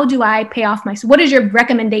question. How do I pay off what is your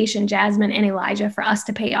recommendation, Jasmine and Elijah, for us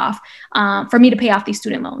to pay off, for me to pay off these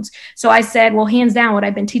student loans? So I said, well, hands down, what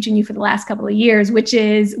I've been teaching you for the last couple of years, which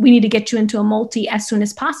is we need to get you into a multi as soon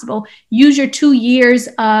as possible. Use your 2 years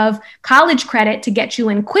of college credit to get you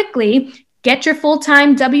in quickly. Get your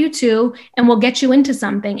full-time W-2 and we'll get you into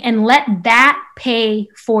something, and let that pay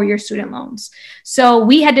for your student loans. So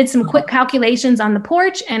we did some quick calculations on the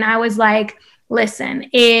porch, and I was like, listen,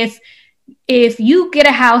 if you get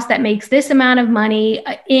a house that makes this amount of money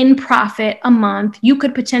in profit a month, you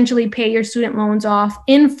could potentially pay your student loans off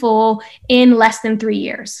in full in less than 3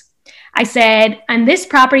 years. I said, and this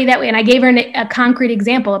property and I gave her a concrete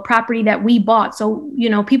example, a property that we bought. So,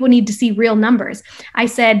 people need to see real numbers. I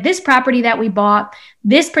said, this property that we bought,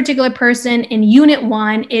 this particular person in unit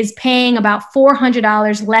 1 is paying about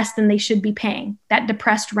 $400 less than they should be paying. That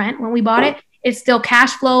depressed rent when we bought it, it's still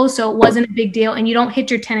cash flow. So it wasn't a big deal. And you don't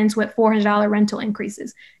hit your tenants with $400 rental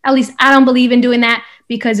increases. At least I don't believe in doing that,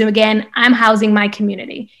 because again, I'm housing my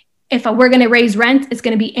community. If we're going to raise rent, it's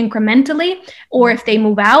going to be incrementally, or if they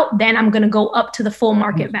move out, then I'm going to go up to the full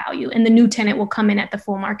market value, and the new tenant will come in at the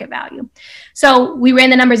full market value. So we ran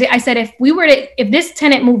the numbers. I said, if this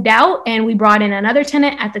tenant moved out and we brought in another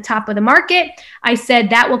tenant at the top of the market, I said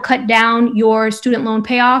that will cut down your student loan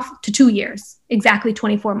payoff to 2 years, exactly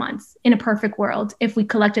 24 months in a perfect world, if we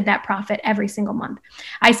collected that profit every single month.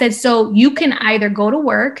 I said, so you can either go to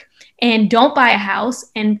work and don't buy a house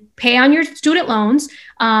and pay on your student loans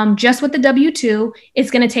just with the W-2, it's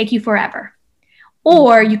going to take you forever.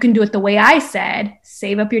 Or you can do it the way I said,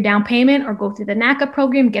 save up your down payment or go through the NACA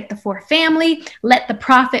program, get the 4-family, let the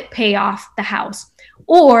profit pay off the house.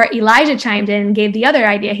 Or Elijah chimed in and gave the other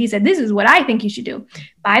idea. He said, this is what I think you should do.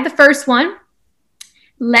 Buy the first one,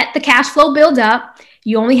 let the cash flow build up.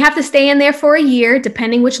 You only have to stay in there for a year,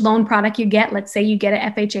 depending which loan product you get. Let's say you get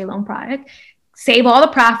an FHA loan product. Save all the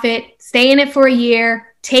profit, stay in it for a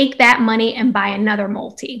year, take that money and buy another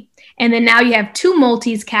multi. And then now you have 2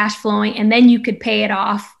 multis cash flowing, and then you could pay it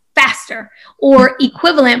off faster or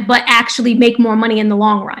equivalent, but actually make more money in the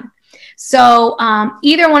long run. So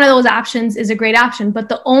either one of those options is a great option. But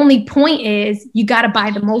the only point is you got to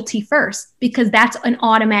buy the multi first, because that's an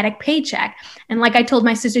automatic paycheck. And like I told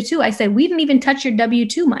my sister too, I said, we didn't even touch your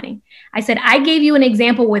W-2 money. I said, I gave you an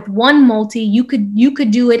example with one multi. You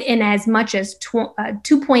could do it in as much as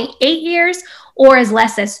 2.8 years, or as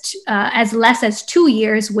less as 2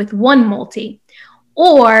 years with one multi.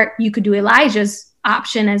 Or you could do Elijah's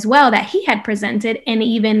option as well that he had presented, and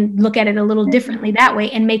even look at it a little differently that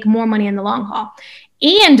way and make more money in the long haul.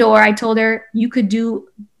 Or I told her you could do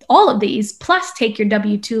all of these plus take your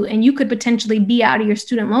W-2, and you could potentially be out of your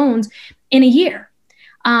student loans in a year.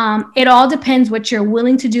 It all depends what you're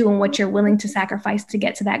willing to do and what you're willing to sacrifice to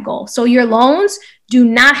get to that goal. So your loans do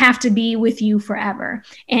not have to be with you forever.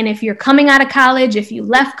 And if you're coming out of college, if you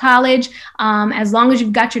left college, as long as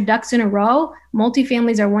you've got your ducks in a row,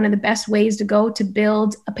 multifamilies are one of the best ways to go to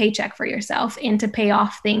build a paycheck for yourself and to pay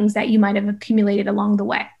off things that you might have accumulated along the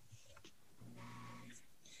way.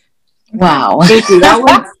 Wow. Thank you.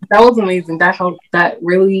 That was amazing. That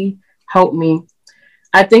really helped me.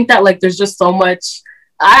 I think that like there's just so much.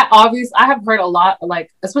 I have heard a lot,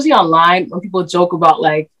 like especially online, when people joke about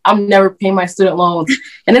like I'm never paying my student loans,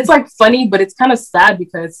 and it's like funny, but it's kind of sad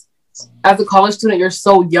because as a college student you're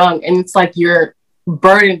so young, and it's like you're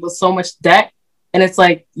burdened with so much debt, and it's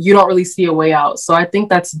like you don't really see a way out. So I think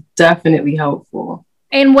that's definitely helpful.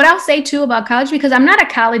 And what I'll say too about college, because I'm not a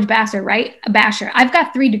college basher, right? A basher. I've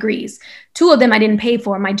got 3 degrees. 2 of them I didn't pay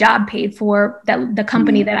for. My job paid for the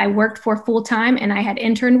company that I worked for full time, and I had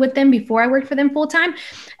interned with them before I worked for them full time.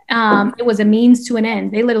 It was a means to an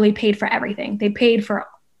end. They literally paid for everything. They paid for,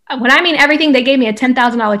 when I mean everything, they gave me a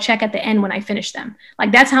 $10,000 check at the end when I finished them.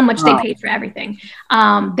 Like that's how much they paid for everything.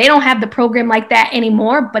 They don't have the program like that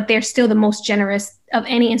anymore, but they're still the most generous of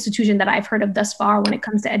any institution that I've heard of thus far when it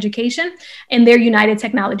comes to education, and they're United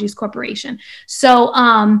Technologies Corporation. So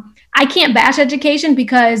I can't bash education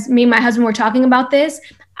because me and my husband were talking about this.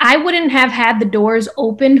 I wouldn't have had the doors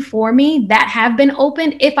opened for me that have been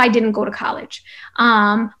opened if I didn't go to college.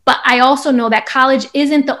 But I also know that college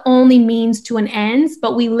isn't the only means to an end,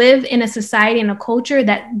 but we live in a society and a culture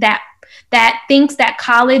that thinks that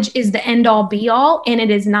college is the end all be all, and it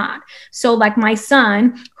is not. So like my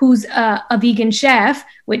son, who's a vegan chef,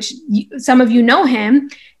 which some of you know him,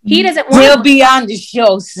 he doesn't want He'll be on the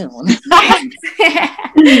show soon.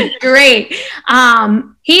 Great.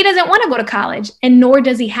 He doesn't want to go to college, and nor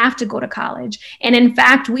does he have to go to college. And in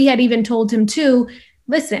fact, we had even told him too,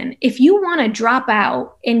 listen, if you want to drop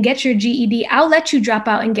out and get your GED, I'll let you drop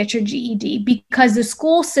out and get your GED, because the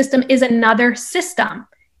school system is another system.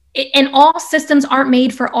 And all systems aren't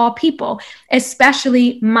made for all people,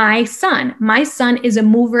 especially my son. My son is a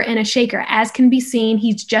mover and a shaker, as can be seen.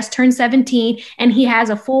 He's just turned 17, and he has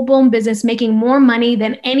a full-blown business making more money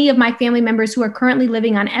than any of my family members who are currently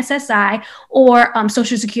living on SSI or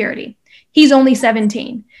Social Security. He's only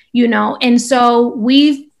 17, and so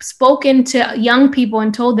we've spoken to young people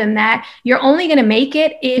and told them that you're only going to make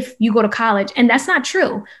it if you go to college. And that's not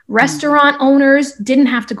true. Restaurant owners didn't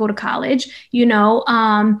have to go to college,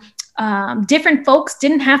 different folks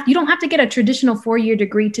you don't have to get a traditional 4-year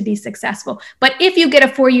degree to be successful. But if you get a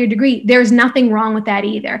 4-year degree, there's nothing wrong with that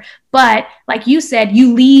either. But like you said,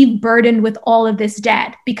 you leave burdened with all of this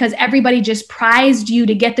debt because everybody just prized you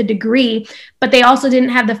to get the degree, but they also didn't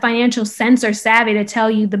have the financial sense or savvy to tell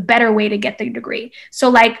you the better way to get the degree. So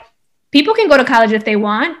like, people can go to college if they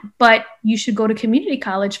want, but you should go to community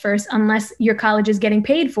college first, unless your college is getting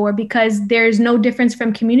paid for, because there's no difference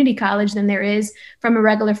from community college than there is from a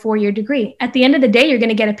regular 4-year degree. At the end of the day, you're going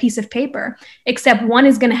to get a piece of paper, except one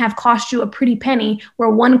is going to have cost you a pretty penny, where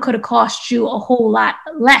one could have cost you a whole lot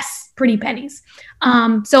less pretty pennies.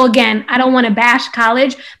 So again, I don't want to bash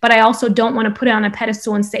college, but I also don't want to put it on a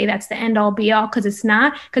pedestal and say that's the end all be all, because it's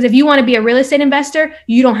not. Because if you want to be a real estate investor,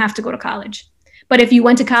 you don't have to go to college. But if you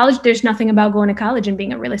went to college, there's nothing about going to college and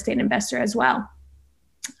being a real estate investor as well.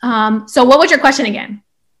 So what was your question again?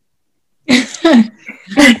 I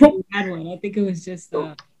had one. I think it was just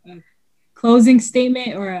a closing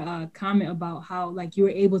statement or a comment about how like you were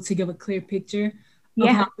able to give a clear picture of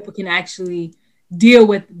how people can actually deal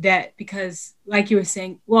with debt. Because like you were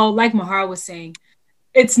saying, well, like Mahara was saying,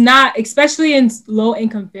 it's not, especially in low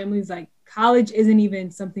income families, like college isn't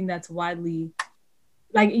even something that's widely,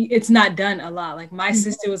 like it's not done a lot. Like my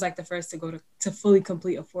sister was like the first to go to fully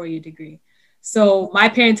complete a 4-year degree. So my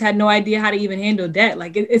parents had no idea how to even handle debt.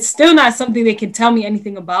 Like it's still not something they can tell me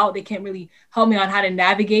anything about. They can't really help me on how to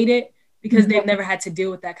navigate it because they've never had to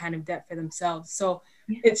deal with that kind of debt for themselves. So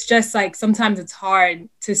it's just like, sometimes it's hard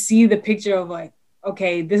to see the picture of like,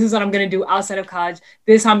 okay, this is what I'm going to do outside of college.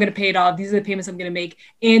 This is how I'm going to pay it off. These are the payments I'm going to make,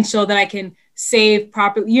 and show that I can save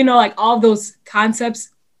properly, like all those concepts.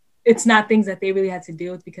 It's not things that they really had to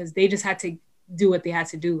deal with because they just had to do what they had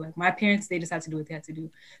to do. Like my parents, they just had to do what they had to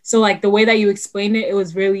do. So like the way that you explained it, it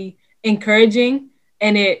was really encouraging,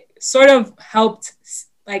 and it sort of helped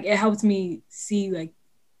me see like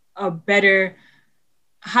a better,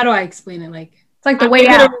 how do I explain it? Like, it's like the way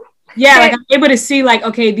out. Like I'm able to see like,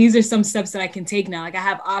 okay, these are some steps that I can take now. Like I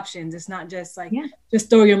have options. It's not just like,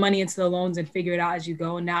 just throw your money into the loans and figure it out as you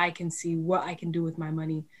go. And now I can see what I can do with my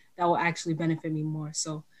money that will actually benefit me more.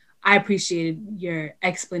 So I appreciated your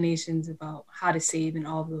explanations about how to save and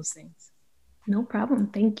all of those things. No problem.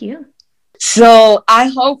 Thank you. So I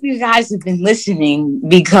hope you guys have been listening,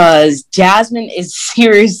 because Jasmine is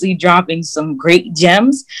seriously dropping some great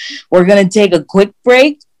gems. We're going to take a quick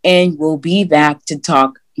break and we'll be back to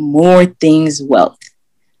talk more things wealth.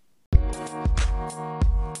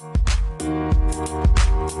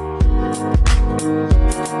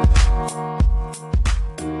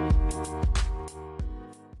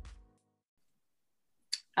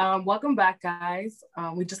 Welcome back, guys.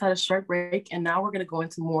 We just had a short break, and now we're going to go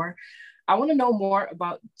into more. I want to know more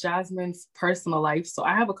about Jasmine's personal life. So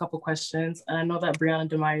I have a couple questions, and I know that Brianna and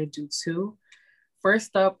Demaya do too.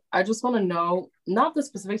 First up, I just want to know, not the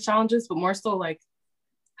specific challenges, but more so like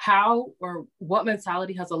how or what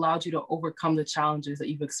mentality has allowed you to overcome the challenges that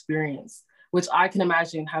you've experienced, which I can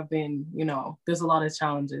imagine have been, there's a lot of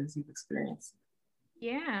challenges you've experienced.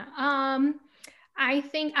 Yeah. I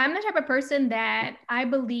think I'm the type of person that I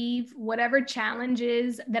believe whatever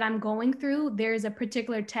challenges that I'm going through, there's a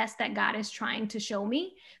particular test that God is trying to show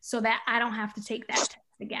me so that I don't have to take that test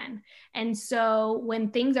again. And so when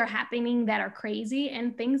things are happening that are crazy,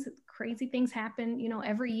 and crazy things happen,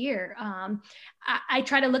 every year, I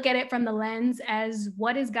try to look at it from the lens as,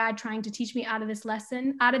 what is God trying to teach me out of this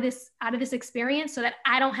lesson, out of this experience, so that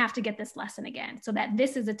I don't have to get this lesson again, so that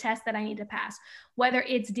this is a test that I need to pass, whether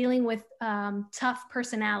it's dealing with tough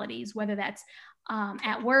personalities, whether that's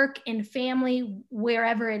at work, in family,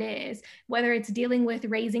 wherever it is, whether it's dealing with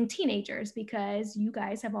raising teenagers, because you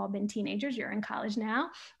guys have all been teenagers, you're in college now.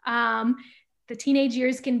 The teenage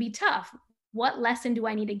years can be tough. What lesson do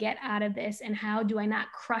I need to get out of this? And how do I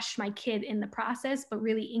not crush my kid in the process, but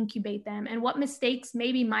really incubate them? And what mistakes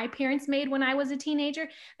maybe my parents made when I was a teenager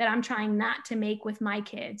that I'm trying not to make with my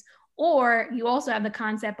kids? Or you also have the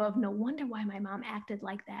concept of, no wonder why my mom acted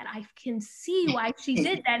like that. I can see why she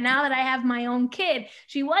did that now that I have my own kid.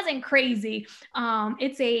 She wasn't crazy.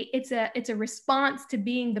 It's a response to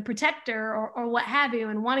being the protector or what have you,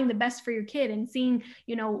 and wanting the best for your kid, and seeing,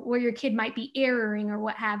 where your kid might be erroring or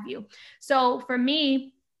what have you. So for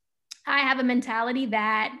me, I have a mentality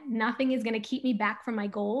that nothing is going to keep me back from my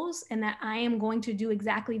goals, and that I am going to do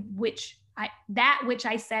exactly that which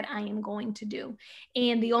I said I am going to do.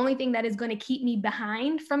 And the only thing that is going to keep me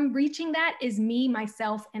behind from reaching that is me,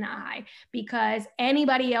 myself, and I, because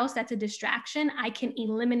anybody else that's a distraction, I can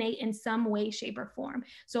eliminate in some way, shape, or form.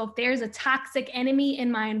 So if there's a toxic enemy in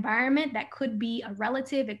my environment, that could be a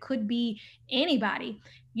relative, it could be anybody,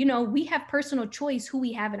 we have personal choice who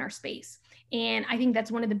we have in our space. And I think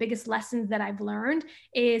that's one of the biggest lessons that I've learned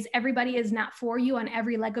is everybody is not for you on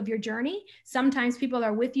every leg of your journey. Sometimes people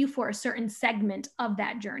are with you for a certain segment of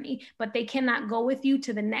that journey, but they cannot go with you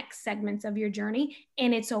to the next segments of your journey.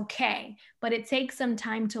 And it's okay. But it takes some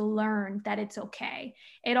time to learn that it's okay.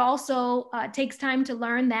 It also takes time to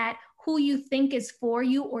learn that who you think is for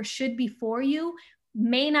you or should be for you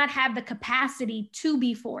may not have the capacity to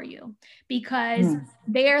be for you, because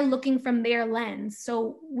they're looking from their lens.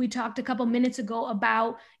 So we talked a couple minutes ago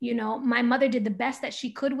about, my mother did the best that she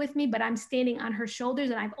could with me, but I'm standing on her shoulders,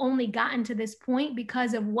 and I've only gotten to this point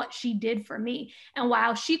because of what she did for me. And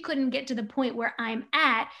while she couldn't get to the point where I'm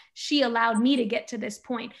at, she allowed me to get to this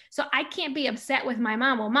point. So I can't be upset with my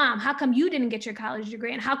mom. Well, Mom, how come you didn't get your college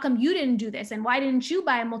degree? And how come you didn't do this? And why didn't you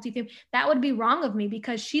buy a multifamily? That would be wrong of me,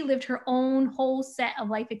 because she lived her own whole set of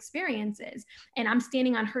life experiences, and I'm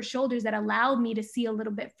standing on her shoulders that allowed me to see a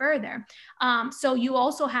little bit further. So you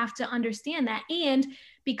also have to understand that. And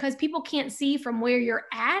because people can't see from where you're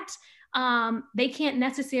at, they can't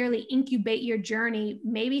necessarily incubate your journey,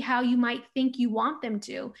 maybe how you might think you want them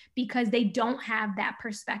to, because they don't have that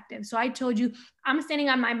perspective. So I told you, I'm standing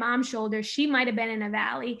on my mom's shoulder. She might have been in a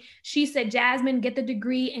valley. She said, Jasmine, get the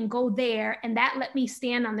degree and go there. And that let me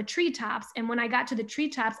stand on the treetops. And when I got to the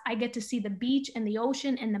treetops, I get to see the beach and the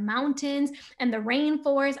ocean and the mountains and the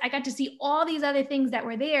rainforest. I got to see all these other things that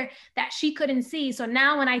were there that she couldn't see. So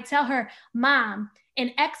now when I tell her, Mom,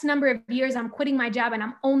 in X number of years, I'm quitting my job and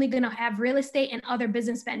I'm only going to have real estate and other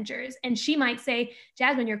business ventures. And she might say,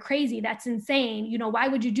 Jasmine, you're crazy. That's insane. Why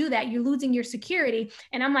would you do that? You're losing your security.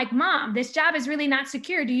 And I'm like, Mom, this job is really not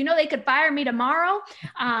secure. Do you know they could fire me tomorrow?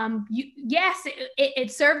 Yes, it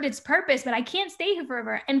served its purpose, but I can't stay here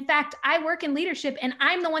forever. In fact, I work in leadership, and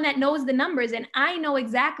I'm the one that knows the numbers, and I know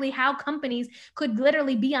exactly how companies could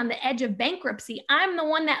literally be on the edge of bankruptcy. I'm the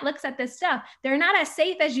one that looks at this stuff. They're not as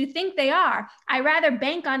safe as you think they are. I rather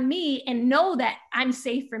bank on me and know that I'm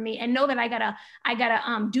safe for me, and know that I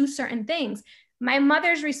gotta do certain things. My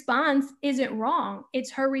mother's response isn't wrong. It's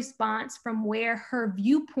her response from where her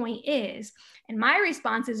viewpoint is. And my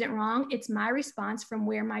response isn't wrong. It's my response from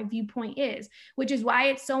where my viewpoint is, which is why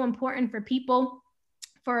it's so important for people,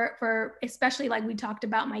 for especially like we talked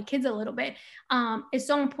about my kids a little bit. It's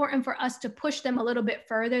so important for us to push them a little bit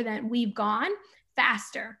further than we've gone,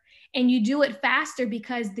 faster. And you do it faster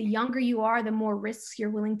because the younger you are, the more risks you're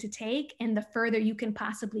willing to take, and the further you can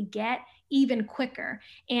possibly get even quicker.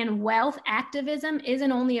 And wealth activism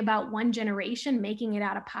isn't only about one generation making it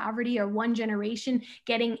out of poverty or one generation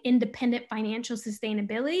getting independent financial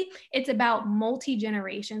sustainability. It's about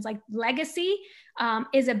multi-generations. Like legacy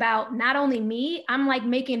is about not only me, I'm like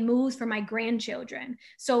making moves for my grandchildren.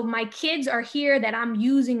 So my kids are here that I'm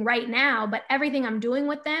using right now, but everything I'm doing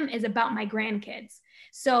with them is about my grandkids.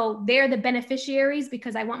 So they're the beneficiaries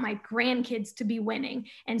because I want my grandkids to be winning.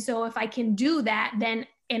 And so if I can do that, then,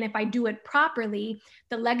 and if I do it properly,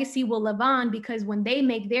 the legacy will live on, because when they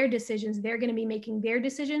make their decisions, they're going to be making their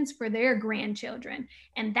decisions for their grandchildren.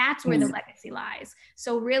 And that's where the legacy lies.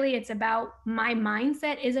 So really it's about my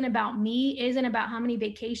mindset, isn't about me, isn't about how many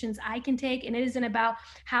vacations I can take. And it isn't about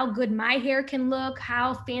how good my hair can look,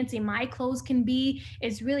 how fancy my clothes can be.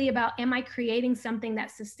 It's really about, am I creating something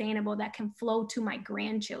that's sustainable that can flow to my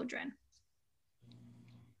grandchildren?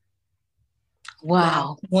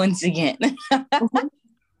 Wow. Once again.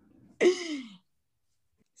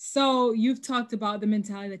 So you've talked about the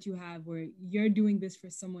mentality that you have where you're doing this for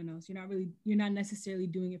someone else. You're not necessarily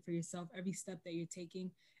doing it for yourself. Every step that you're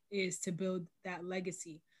taking is to build that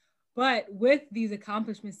legacy. But with these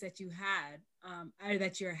accomplishments that you had, or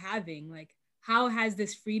that you're having, like, how has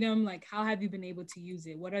this freedom, like, how have you been able to use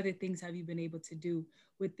it? What other things have you been able to do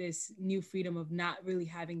with this new freedom of not really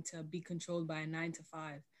having to be controlled by a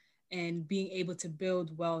 9-to-5 and being able to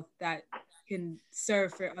build wealth that can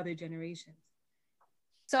serve for other generations?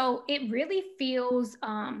 So it really feels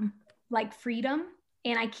like freedom,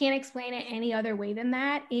 and I can't explain it any other way than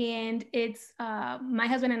that. And it's my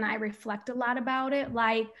husband and I reflect a lot about it.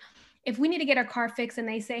 Like, if we need to get our car fixed and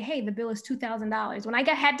they say, hey, the bill is $2,000. When I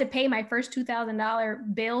had to pay my first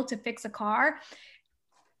 $2,000 bill to fix a car,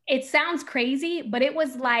 it sounds crazy, but it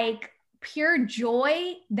was like pure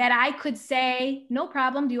joy that I could say, no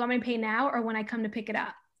problem. Do you want me to pay now or when I come to pick it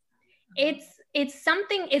up? It's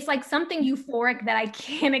like something euphoric that I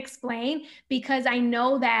can't explain, because I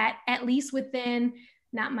know that at least within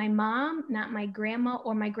not my mom, not my grandma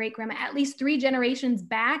or my great grandma, at least 3 generations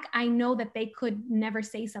back, I know that they could never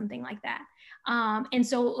say something like that. And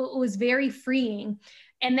so it was very freeing.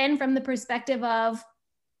 And then from the perspective of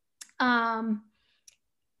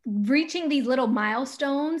reaching these little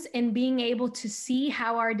milestones and being able to see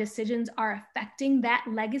how our decisions are affecting that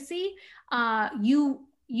legacy,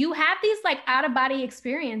 you have these like out of body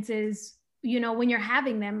experiences, when you're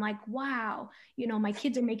having them, like, wow, my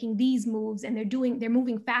kids are making these moves and they're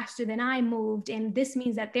moving faster than I moved. And this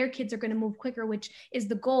means that their kids are going to move quicker, which is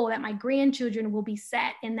the goal, that my grandchildren will be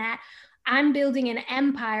set, and that I'm building an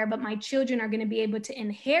empire, but my children are going to be able to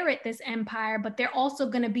inherit this empire, but they're also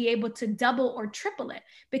going to be able to double or triple it,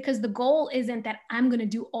 because the goal isn't that I'm going to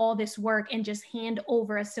do all this work and just hand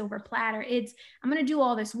over a silver platter. It's, I'm going to do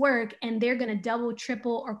all this work and they're going to double,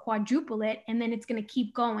 triple, or quadruple it. And then it's going to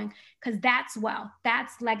keep going, because that's wealth.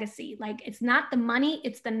 That's legacy. Like, it's not the money,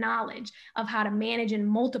 it's the knowledge of how to manage and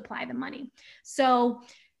multiply the money. So,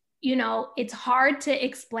 it's hard to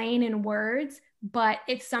explain in words, but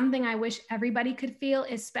it's something I wish everybody could feel,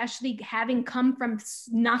 especially having come from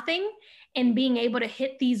nothing and being able to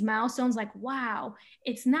hit these milestones. Like, wow,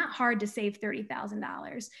 it's not hard to save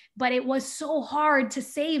 $30,000, but it was so hard to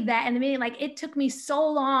save that. And like, it took me so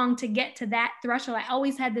long to get to that threshold. I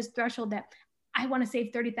always had this threshold that I want to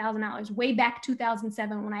save $30,000 way back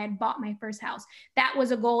 2007 when I had bought my first house. That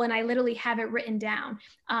was a goal. And I literally have it written down.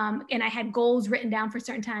 And I had goals written down for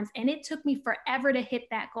certain times. And it took me forever to hit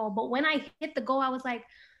that goal. But when I hit the goal, I was like,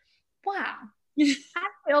 wow, I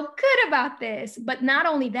feel good about this. But not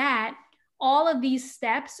only that, all of these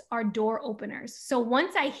steps are door openers. So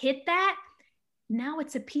once I hit that, now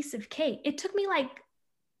it's a piece of cake. It took me like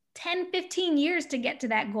 10, 15 years to get to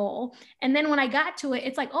that goal. And then when I got to it,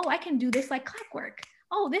 it's like, oh, I can do this like clockwork.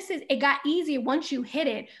 Oh, it got easier once you hit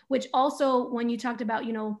it, which also when you talked about,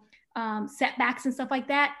 setbacks and stuff like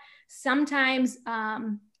that, sometimes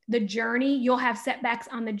the journey, you'll have setbacks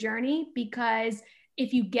on the journey, because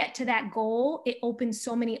if you get to that goal, it opens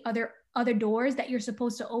so many other doors that you're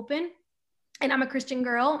supposed to open. And I'm a Christian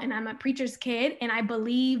girl and I'm a preacher's kid. And I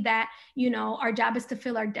believe that, our job is to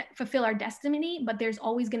fulfill our destiny, but there's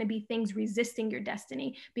always going to be things resisting your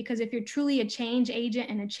destiny. Because if you're truly a change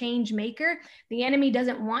agent and a change maker, the enemy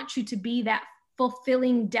doesn't want you to be that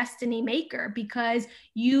fulfilling destiny maker, because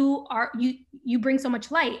you bring so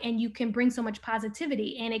much light and you can bring so much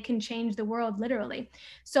positivity and it can change the world literally.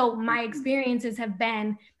 So my experiences have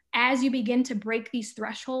been, as you begin to break these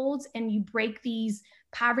thresholds and you break these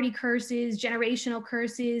poverty curses, generational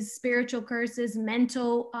curses, spiritual curses,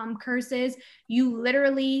 mental curses, you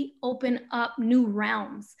literally open up new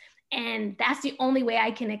realms. And that's the only way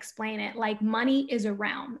I can explain it. Like, money is a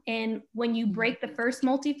realm. And when you break the first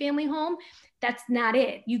multifamily home, that's not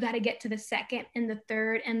it. You got to get to the second and the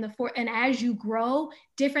third and the fourth. And as you grow,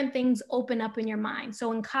 different things open up in your mind.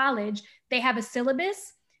 So in college, they have a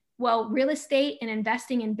syllabus. Well, real estate and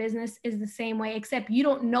investing in business is the same way, except you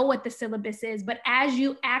don't know what the syllabus is. But as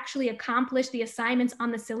you actually accomplish the assignments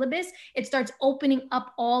on the syllabus, it starts opening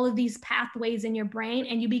up all of these pathways in your brain,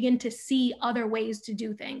 and you begin to see other ways to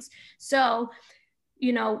do things. So,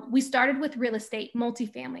 you know, we started with real estate,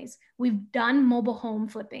 multifamilies. We've done mobile home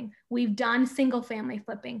flipping. We've done single family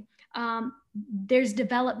flipping. There's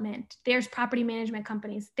development. There's property management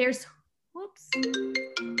companies. There's, whoops.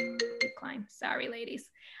 Decline. Sorry, ladies.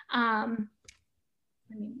 Let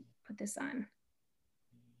me put this on.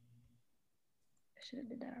 I should have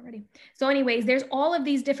did that already. So anyways, there's all of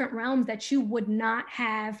these different realms that you would not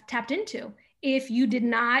have tapped into if you did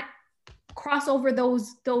not cross over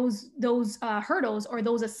those hurdles or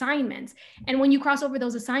those assignments. And when you cross over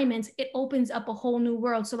those assignments, it opens up a whole new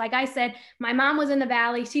world. So like I said, my mom was in the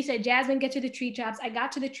valley. She said, Jasmine, get to the treetops. I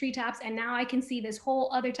got to the treetops, and now I can see this whole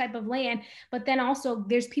other type of land. But then also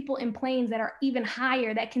there's people in planes that are even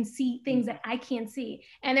higher that can see things that I can't see.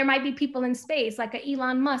 And there might be people in space, like a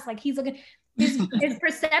Elon Musk, like he's looking, his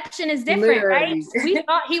perception is different, right? We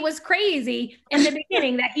thought he was crazy in the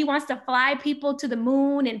beginning, that he wants to fly people to the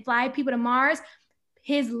moon and fly people to Mars.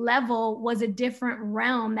 His level was a different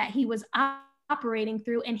realm that he was operating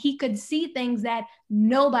through, and he could see things that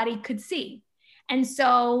nobody could see. And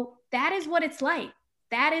so that is what it's like.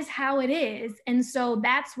 That is how it is. And so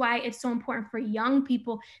that's why it's so important for young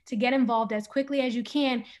people to get involved as quickly as you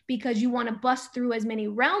can, because you want to bust through as many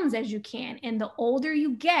realms as you can. And the older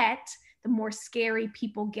you get, the more scary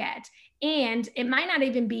people get. And it might not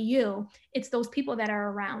even be you, it's those people that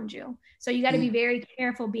are around you. So you got to be very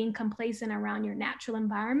careful being complacent around your natural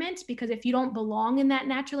environment, because if you don't belong in that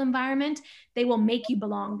natural environment, they will make you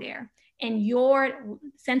belong there. And your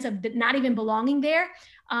sense of not even belonging there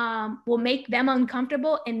will make them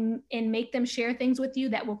uncomfortable and make them share things with you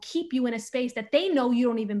that will keep you in a space that they know you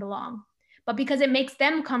don't even belong. But because it makes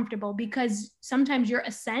them comfortable, because sometimes your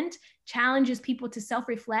ascent challenges people to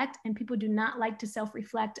self-reflect, and people do not like to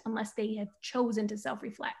self-reflect unless they have chosen to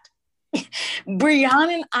self-reflect.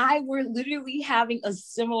 Brianna and I were literally having a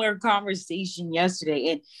similar conversation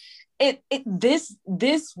yesterday, and this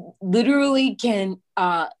literally can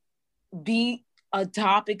be a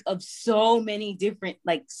topic of so many different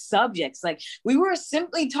like subjects. Like, we were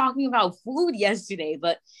simply talking about food yesterday,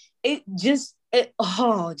 but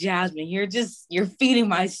oh, Jasmine, you're feeding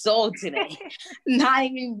my soul today. not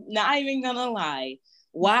even gonna lie.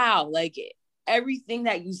 Wow. Like, everything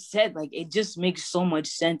that you said, like, it just makes so much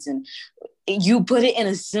sense. And you put it in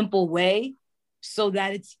a simple way so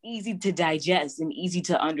that it's easy to digest and easy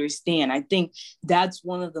to understand. I think that's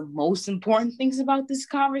one of the most important things about this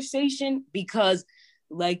conversation, because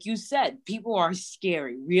like you said, people are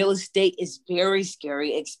scary. Real estate is very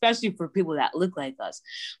scary, especially for people that look like us.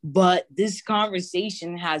 But this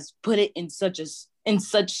conversation has put it in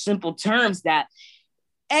such simple terms that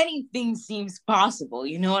anything seems possible.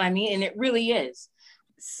 You know what I mean? And it really is.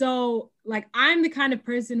 So, like, I'm the kind of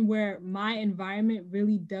person where my environment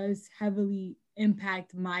really does heavily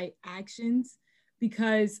impact my actions,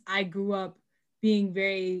 because I grew up being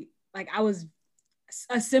very, like, I was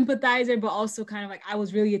a sympathizer, but also kind of like I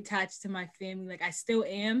was really attached to my family. Like, I still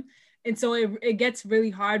am. And so it gets really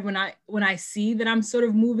hard when I see that I'm sort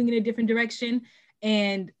of moving in a different direction,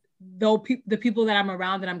 and though the people that I'm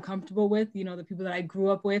around that I'm comfortable with, you know, the people that I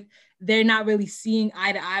grew up with, they're not really seeing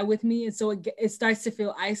eye to eye with me. And so it starts to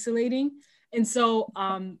feel isolating. And so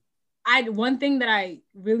one thing that I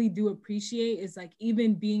really do appreciate is, like,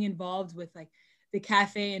 even being involved with, like, the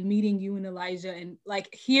cafe and meeting you and Elijah, and,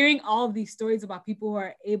 like, hearing all of these stories about people who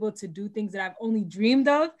are able to do things that I've only dreamed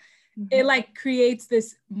of. Mm-hmm. It, like, creates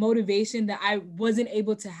this motivation that I wasn't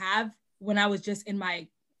able to have when I was just in my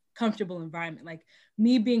comfortable environment. Like,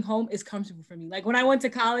 me being home is comfortable for me. Like, when I went to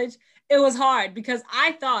college, it was hard because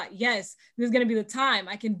I thought, yes, this is going to be the time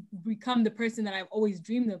I can become the person that I've always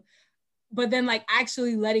dreamed of. But then, like,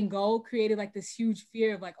 actually letting go created, like, this huge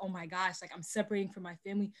fear of, like, oh my gosh, like, I'm separating from my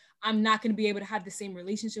family. I'm not going to be able to have the same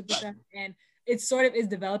relationship with them. And it sort of is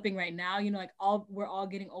developing right now, you know, like, we're all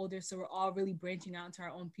getting older. So we're all really branching out into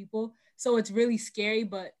our own people. So it's really scary,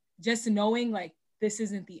 but just knowing, like, this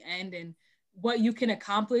isn't the end, and what you can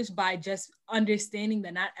accomplish by just understanding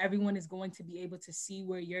that not everyone is going to be able to see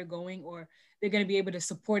where you're going, or they're going to be able to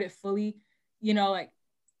support it fully, you know, like,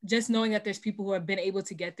 just knowing that there's people who have been able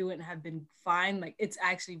to get through it and have been fine, like, it's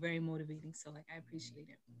actually very motivating. So, like, I appreciate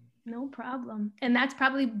it. No problem. And that's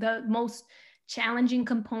probably the most challenging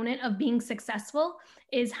component of being successful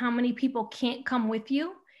is how many people can't come with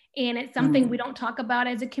you. And it's something we don't talk about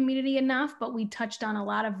as a community enough, but we touched on a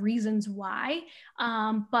lot of reasons why.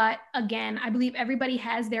 But again, I believe everybody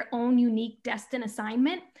has their own unique destined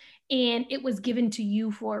assignment, and it was given to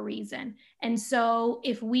you for a reason. And so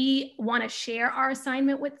if we want to share our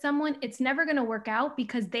assignment with someone, it's never going to work out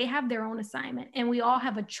because they have their own assignment, and we all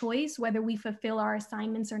have a choice whether we fulfill our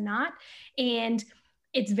assignments or not. And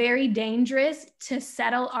it's very dangerous to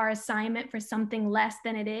settle our assignment for something less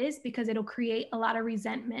than it is, because it'll create a lot of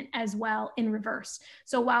resentment as well in reverse.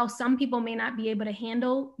 So while some people may not be able to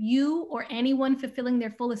handle you or anyone fulfilling their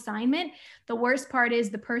full assignment, the worst part is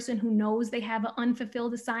the person who knows they have an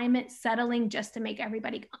unfulfilled assignment settling just to make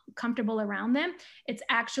everybody comfortable around them. It's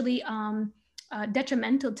actually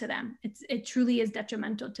detrimental to them. It truly is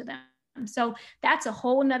detrimental to them. So that's a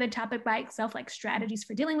whole nother topic by itself, like strategies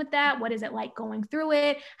for dealing with that. What is it like going through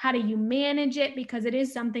it? How do you manage it? Because it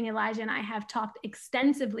is something Elijah and I have talked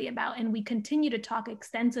extensively about, and we continue to talk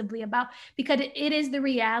extensively about, because it is the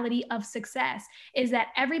reality of success, is that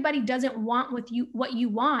everybody doesn't want what you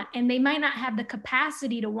want, and they might not have the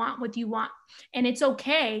capacity to want what you want, and it's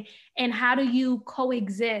okay. And how do you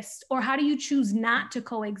coexist, or how do you choose not to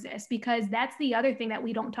coexist? Because that's the other thing that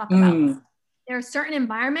we don't talk about. There are certain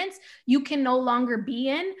environments you can no longer be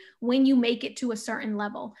in when you make it to a certain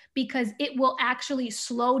level, because it will actually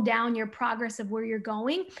slow down your progress of where you're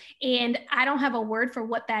going. And I don't have a word for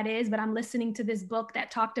what that is, but I'm listening to this book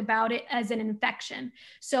that talked about it as an infection.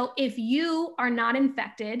 So if you are not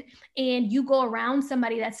infected and you go around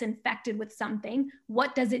somebody that's infected with something,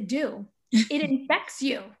 what does it do? It infects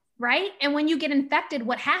you. Right? And when you get infected,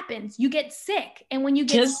 what happens? You get sick. And when you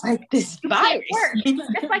get just like this virus,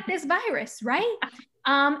 just like this virus, right?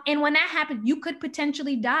 And when that happens, you could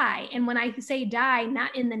potentially die. And when I say die,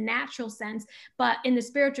 not in the natural sense, but in the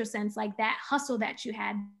spiritual sense, like that hustle that you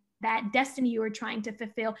had, that destiny you were trying to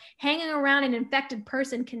fulfill, hanging around an infected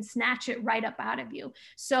person can snatch it right up out of you.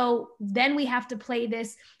 So then we have to play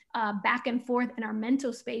this back and forth in our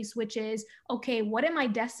mental space, which is, okay, what am I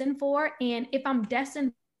destined for? And if I'm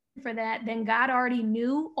destined for that, then God already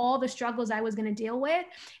knew all the struggles I was going to deal with.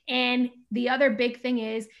 And the other big thing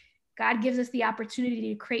is God gives us the opportunity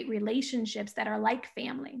to create relationships that are like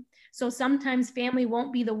family. So sometimes family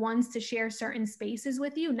won't be the ones to share certain spaces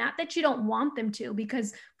with you. Not that you don't want them to,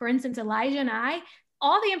 because for instance, Elijah and I,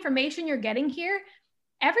 all the information you're getting here,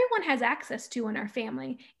 everyone has access to in our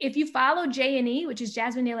family. If you follow J&E, which is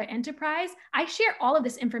Jasmine Naylor Enterprise, I share all of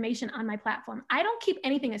this information on my platform. I don't keep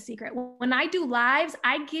anything a secret. When I do lives,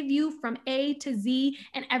 I give you from A to Z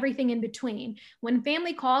and everything in between. When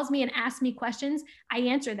family calls me and asks me questions, I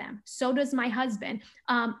answer them. So does my husband.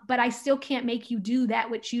 But I still can't make you do that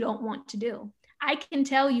which you don't want to do. I can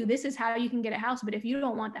tell you this is how you can get a house, but if you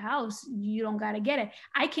don't want the house, you don't got to get it.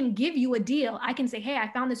 I can give you a deal. I can say, hey,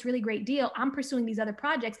 I found this really great deal. I'm pursuing these other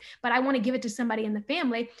projects, but I want to give it to somebody in the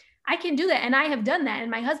family. I can do that. And I have done that. And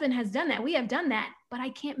my husband has done that. We have done that, but I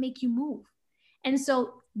can't make you move. And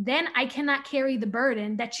so then I cannot carry the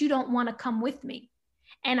burden that you don't want to come with me.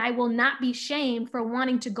 And I will not be shamed for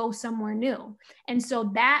wanting to go somewhere new. And so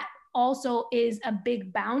that also is a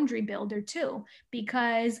big boundary builder too,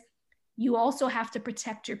 because you also have to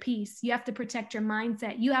protect your peace. You have to protect your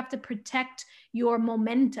mindset. You have to protect your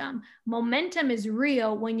momentum. Momentum is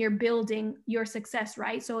real when you're building your success,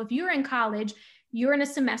 right? So if you're in college, you're in a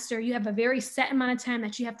semester, you have a very set amount of time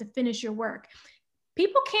that you have to finish your work.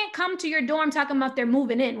 People can't come to your dorm talking about they're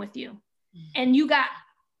moving in with you. And you got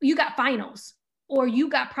finals, or you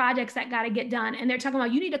got projects that got to get done. And they're talking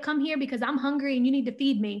about, you need to come here because I'm hungry and you need to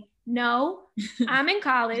feed me. No, I'm in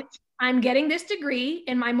college. I'm getting this degree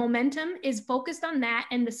and my momentum is focused on that.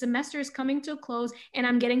 And the semester is coming to a close and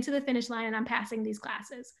I'm getting to the finish line and I'm passing these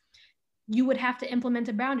classes. You would have to implement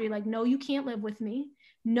a boundary like, no, you can't live with me.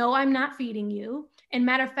 No, I'm not feeding you. And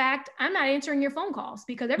matter of fact, I'm not answering your phone calls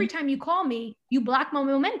because every time you call me, you block my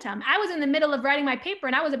momentum. I was in the middle of writing my paper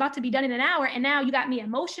and I was about to be done in an hour. And now you got me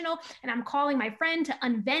emotional and I'm calling my friend to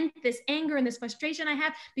unvent this anger and this frustration I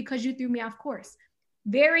have because you threw me off course.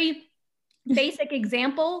 Very basic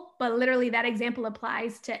example, but literally that example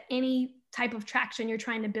applies to any type of traction you're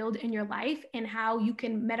trying to build in your life and how you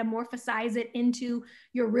can metamorphosize it into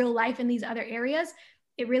your real life in these other areas.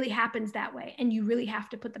 It really happens that way. And you really have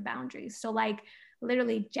to put the boundaries. So like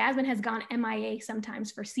literally Jasmine has gone MIA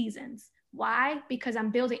sometimes for seasons. Why? Because I'm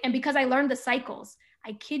building and because I learned the cycles.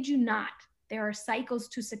 I kid you not. There are cycles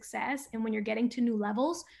to success. And when you're getting to new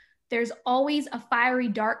levels, there's always a fiery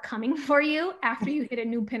dart coming for you after you hit a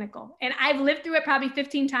new pinnacle. And I've lived through it probably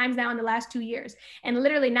 15 times now in the last 2 years. And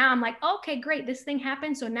literally now I'm like, okay, great, this thing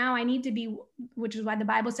happened. So now I need to be, which is why the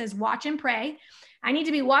Bible says, watch and pray. I need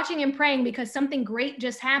to be watching and praying because something great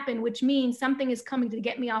just happened, which means something is coming to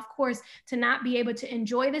get me off course, to not be able to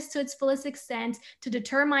enjoy this to its fullest extent, to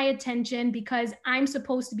deter my attention because I'm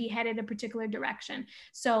supposed to be headed a particular direction.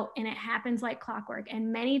 So, and it happens like clockwork.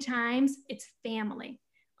 And many times it's family,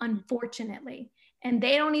 unfortunately. And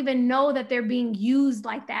they don't even know that they're being used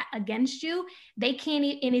like that against you. They can't,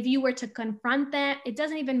 and if you were to confront that, it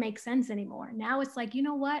doesn't even make sense anymore. Now it's like, you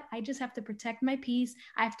know what? I just have to protect my peace.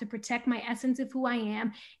 I have to protect my essence of who I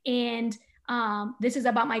am. And this is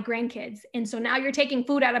about my grandkids. And so now you're taking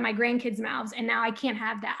food out of my grandkids' mouths. And now I can't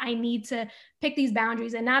have that. I need to pick these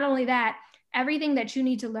boundaries. And not only that, everything that you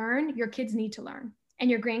need to learn, your kids need to learn. And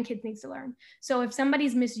your grandkids needs to learn. So if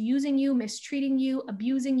somebody's misusing you, mistreating you,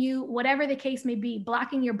 abusing you, whatever the case may be,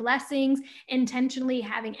 blocking your blessings, intentionally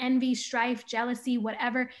having envy, strife, jealousy,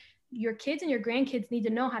 whatever, your kids and your grandkids need to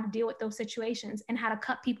know how to deal with those situations and how to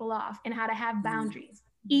cut people off and how to have boundaries,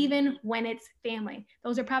 even when it's family.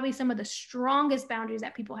 Those are probably some of the strongest boundaries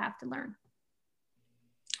that people have to learn.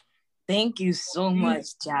 Thank you so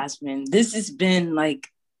much, Jasmine. This has been like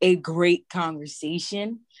a great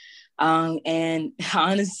conversation. And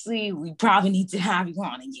honestly, we probably need to have you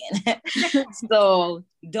on again. So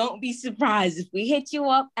don't be surprised if we hit you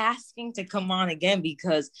up asking to come on again,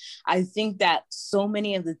 because I think that so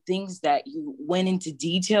many of the things that you went into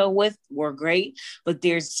detail with were great, but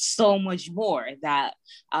there's so much more that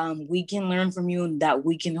we can learn from you, and that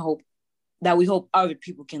we hope other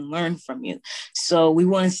people can learn from you. So we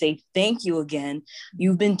want to say thank you again.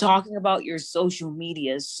 You've been talking about your social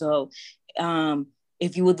media. So,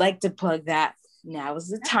 if you would like to plug that, now is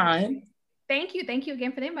the time. Thank you. Thank you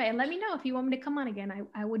again for the invite. And let me know if you want me to come on again.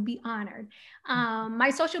 I would be honored. My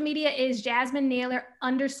social media is Jasmine Naylor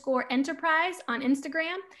 _enterprise on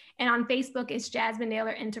Instagram. And on Facebook, it's Jasmine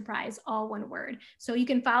Naylor Enterprise, all one word. So you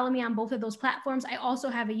can follow me on both of those platforms. I also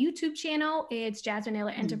have a YouTube channel. It's Jasmine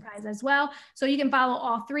Naylor Enterprise as well. So you can follow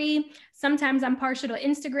all three. Sometimes I'm partial to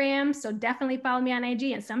Instagram, so definitely follow me on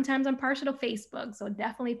IG. And sometimes I'm partial to Facebook, so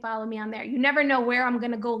definitely follow me on there. You never know where I'm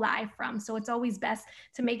going to go live from. So it's always best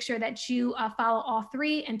to make sure that you follow all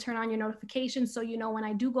three and turn on your notifications so you know when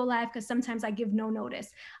I do go live, because sometimes I give no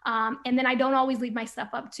notice. And then I don't always leave my stuff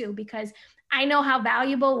up too, because I know how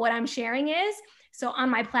valuable what I'm sharing is. So on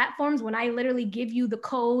my platforms, when I literally give you the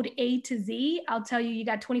code A to Z, I'll tell you, you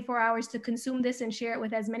got 24 hours to consume this and share it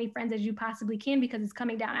with as many friends as you possibly can, because it's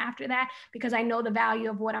coming down after that, because I know the value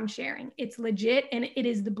of what I'm sharing. It's legit and it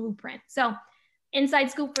is the blueprint. So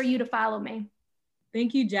inside scoop for you to follow me.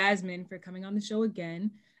 Thank you, Jasmine, for coming on the show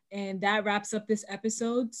again. And that wraps up this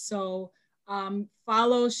episode. So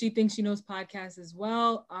follow She Thinks She Knows podcast as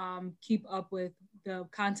well. Keep up with the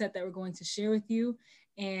content that we're going to share with you,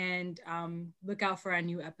 and look out for our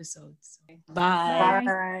new episodes. Bye.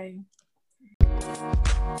 Bye.